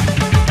 Fool on.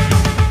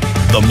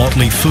 The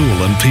Motley Fool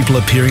and people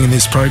appearing in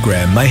this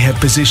program may have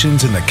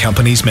positions in the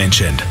companies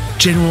mentioned.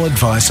 General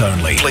advice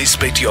only. Please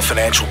speak to your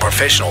financial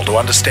professional to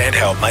understand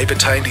how it may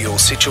pertain to your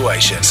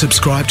situation.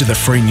 Subscribe to the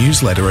free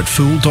newsletter at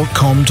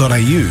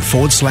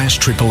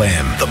fool.com.au/Triple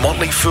M. The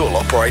Motley Fool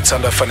operates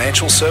under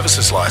Financial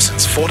Services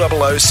Licence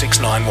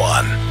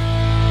 400691.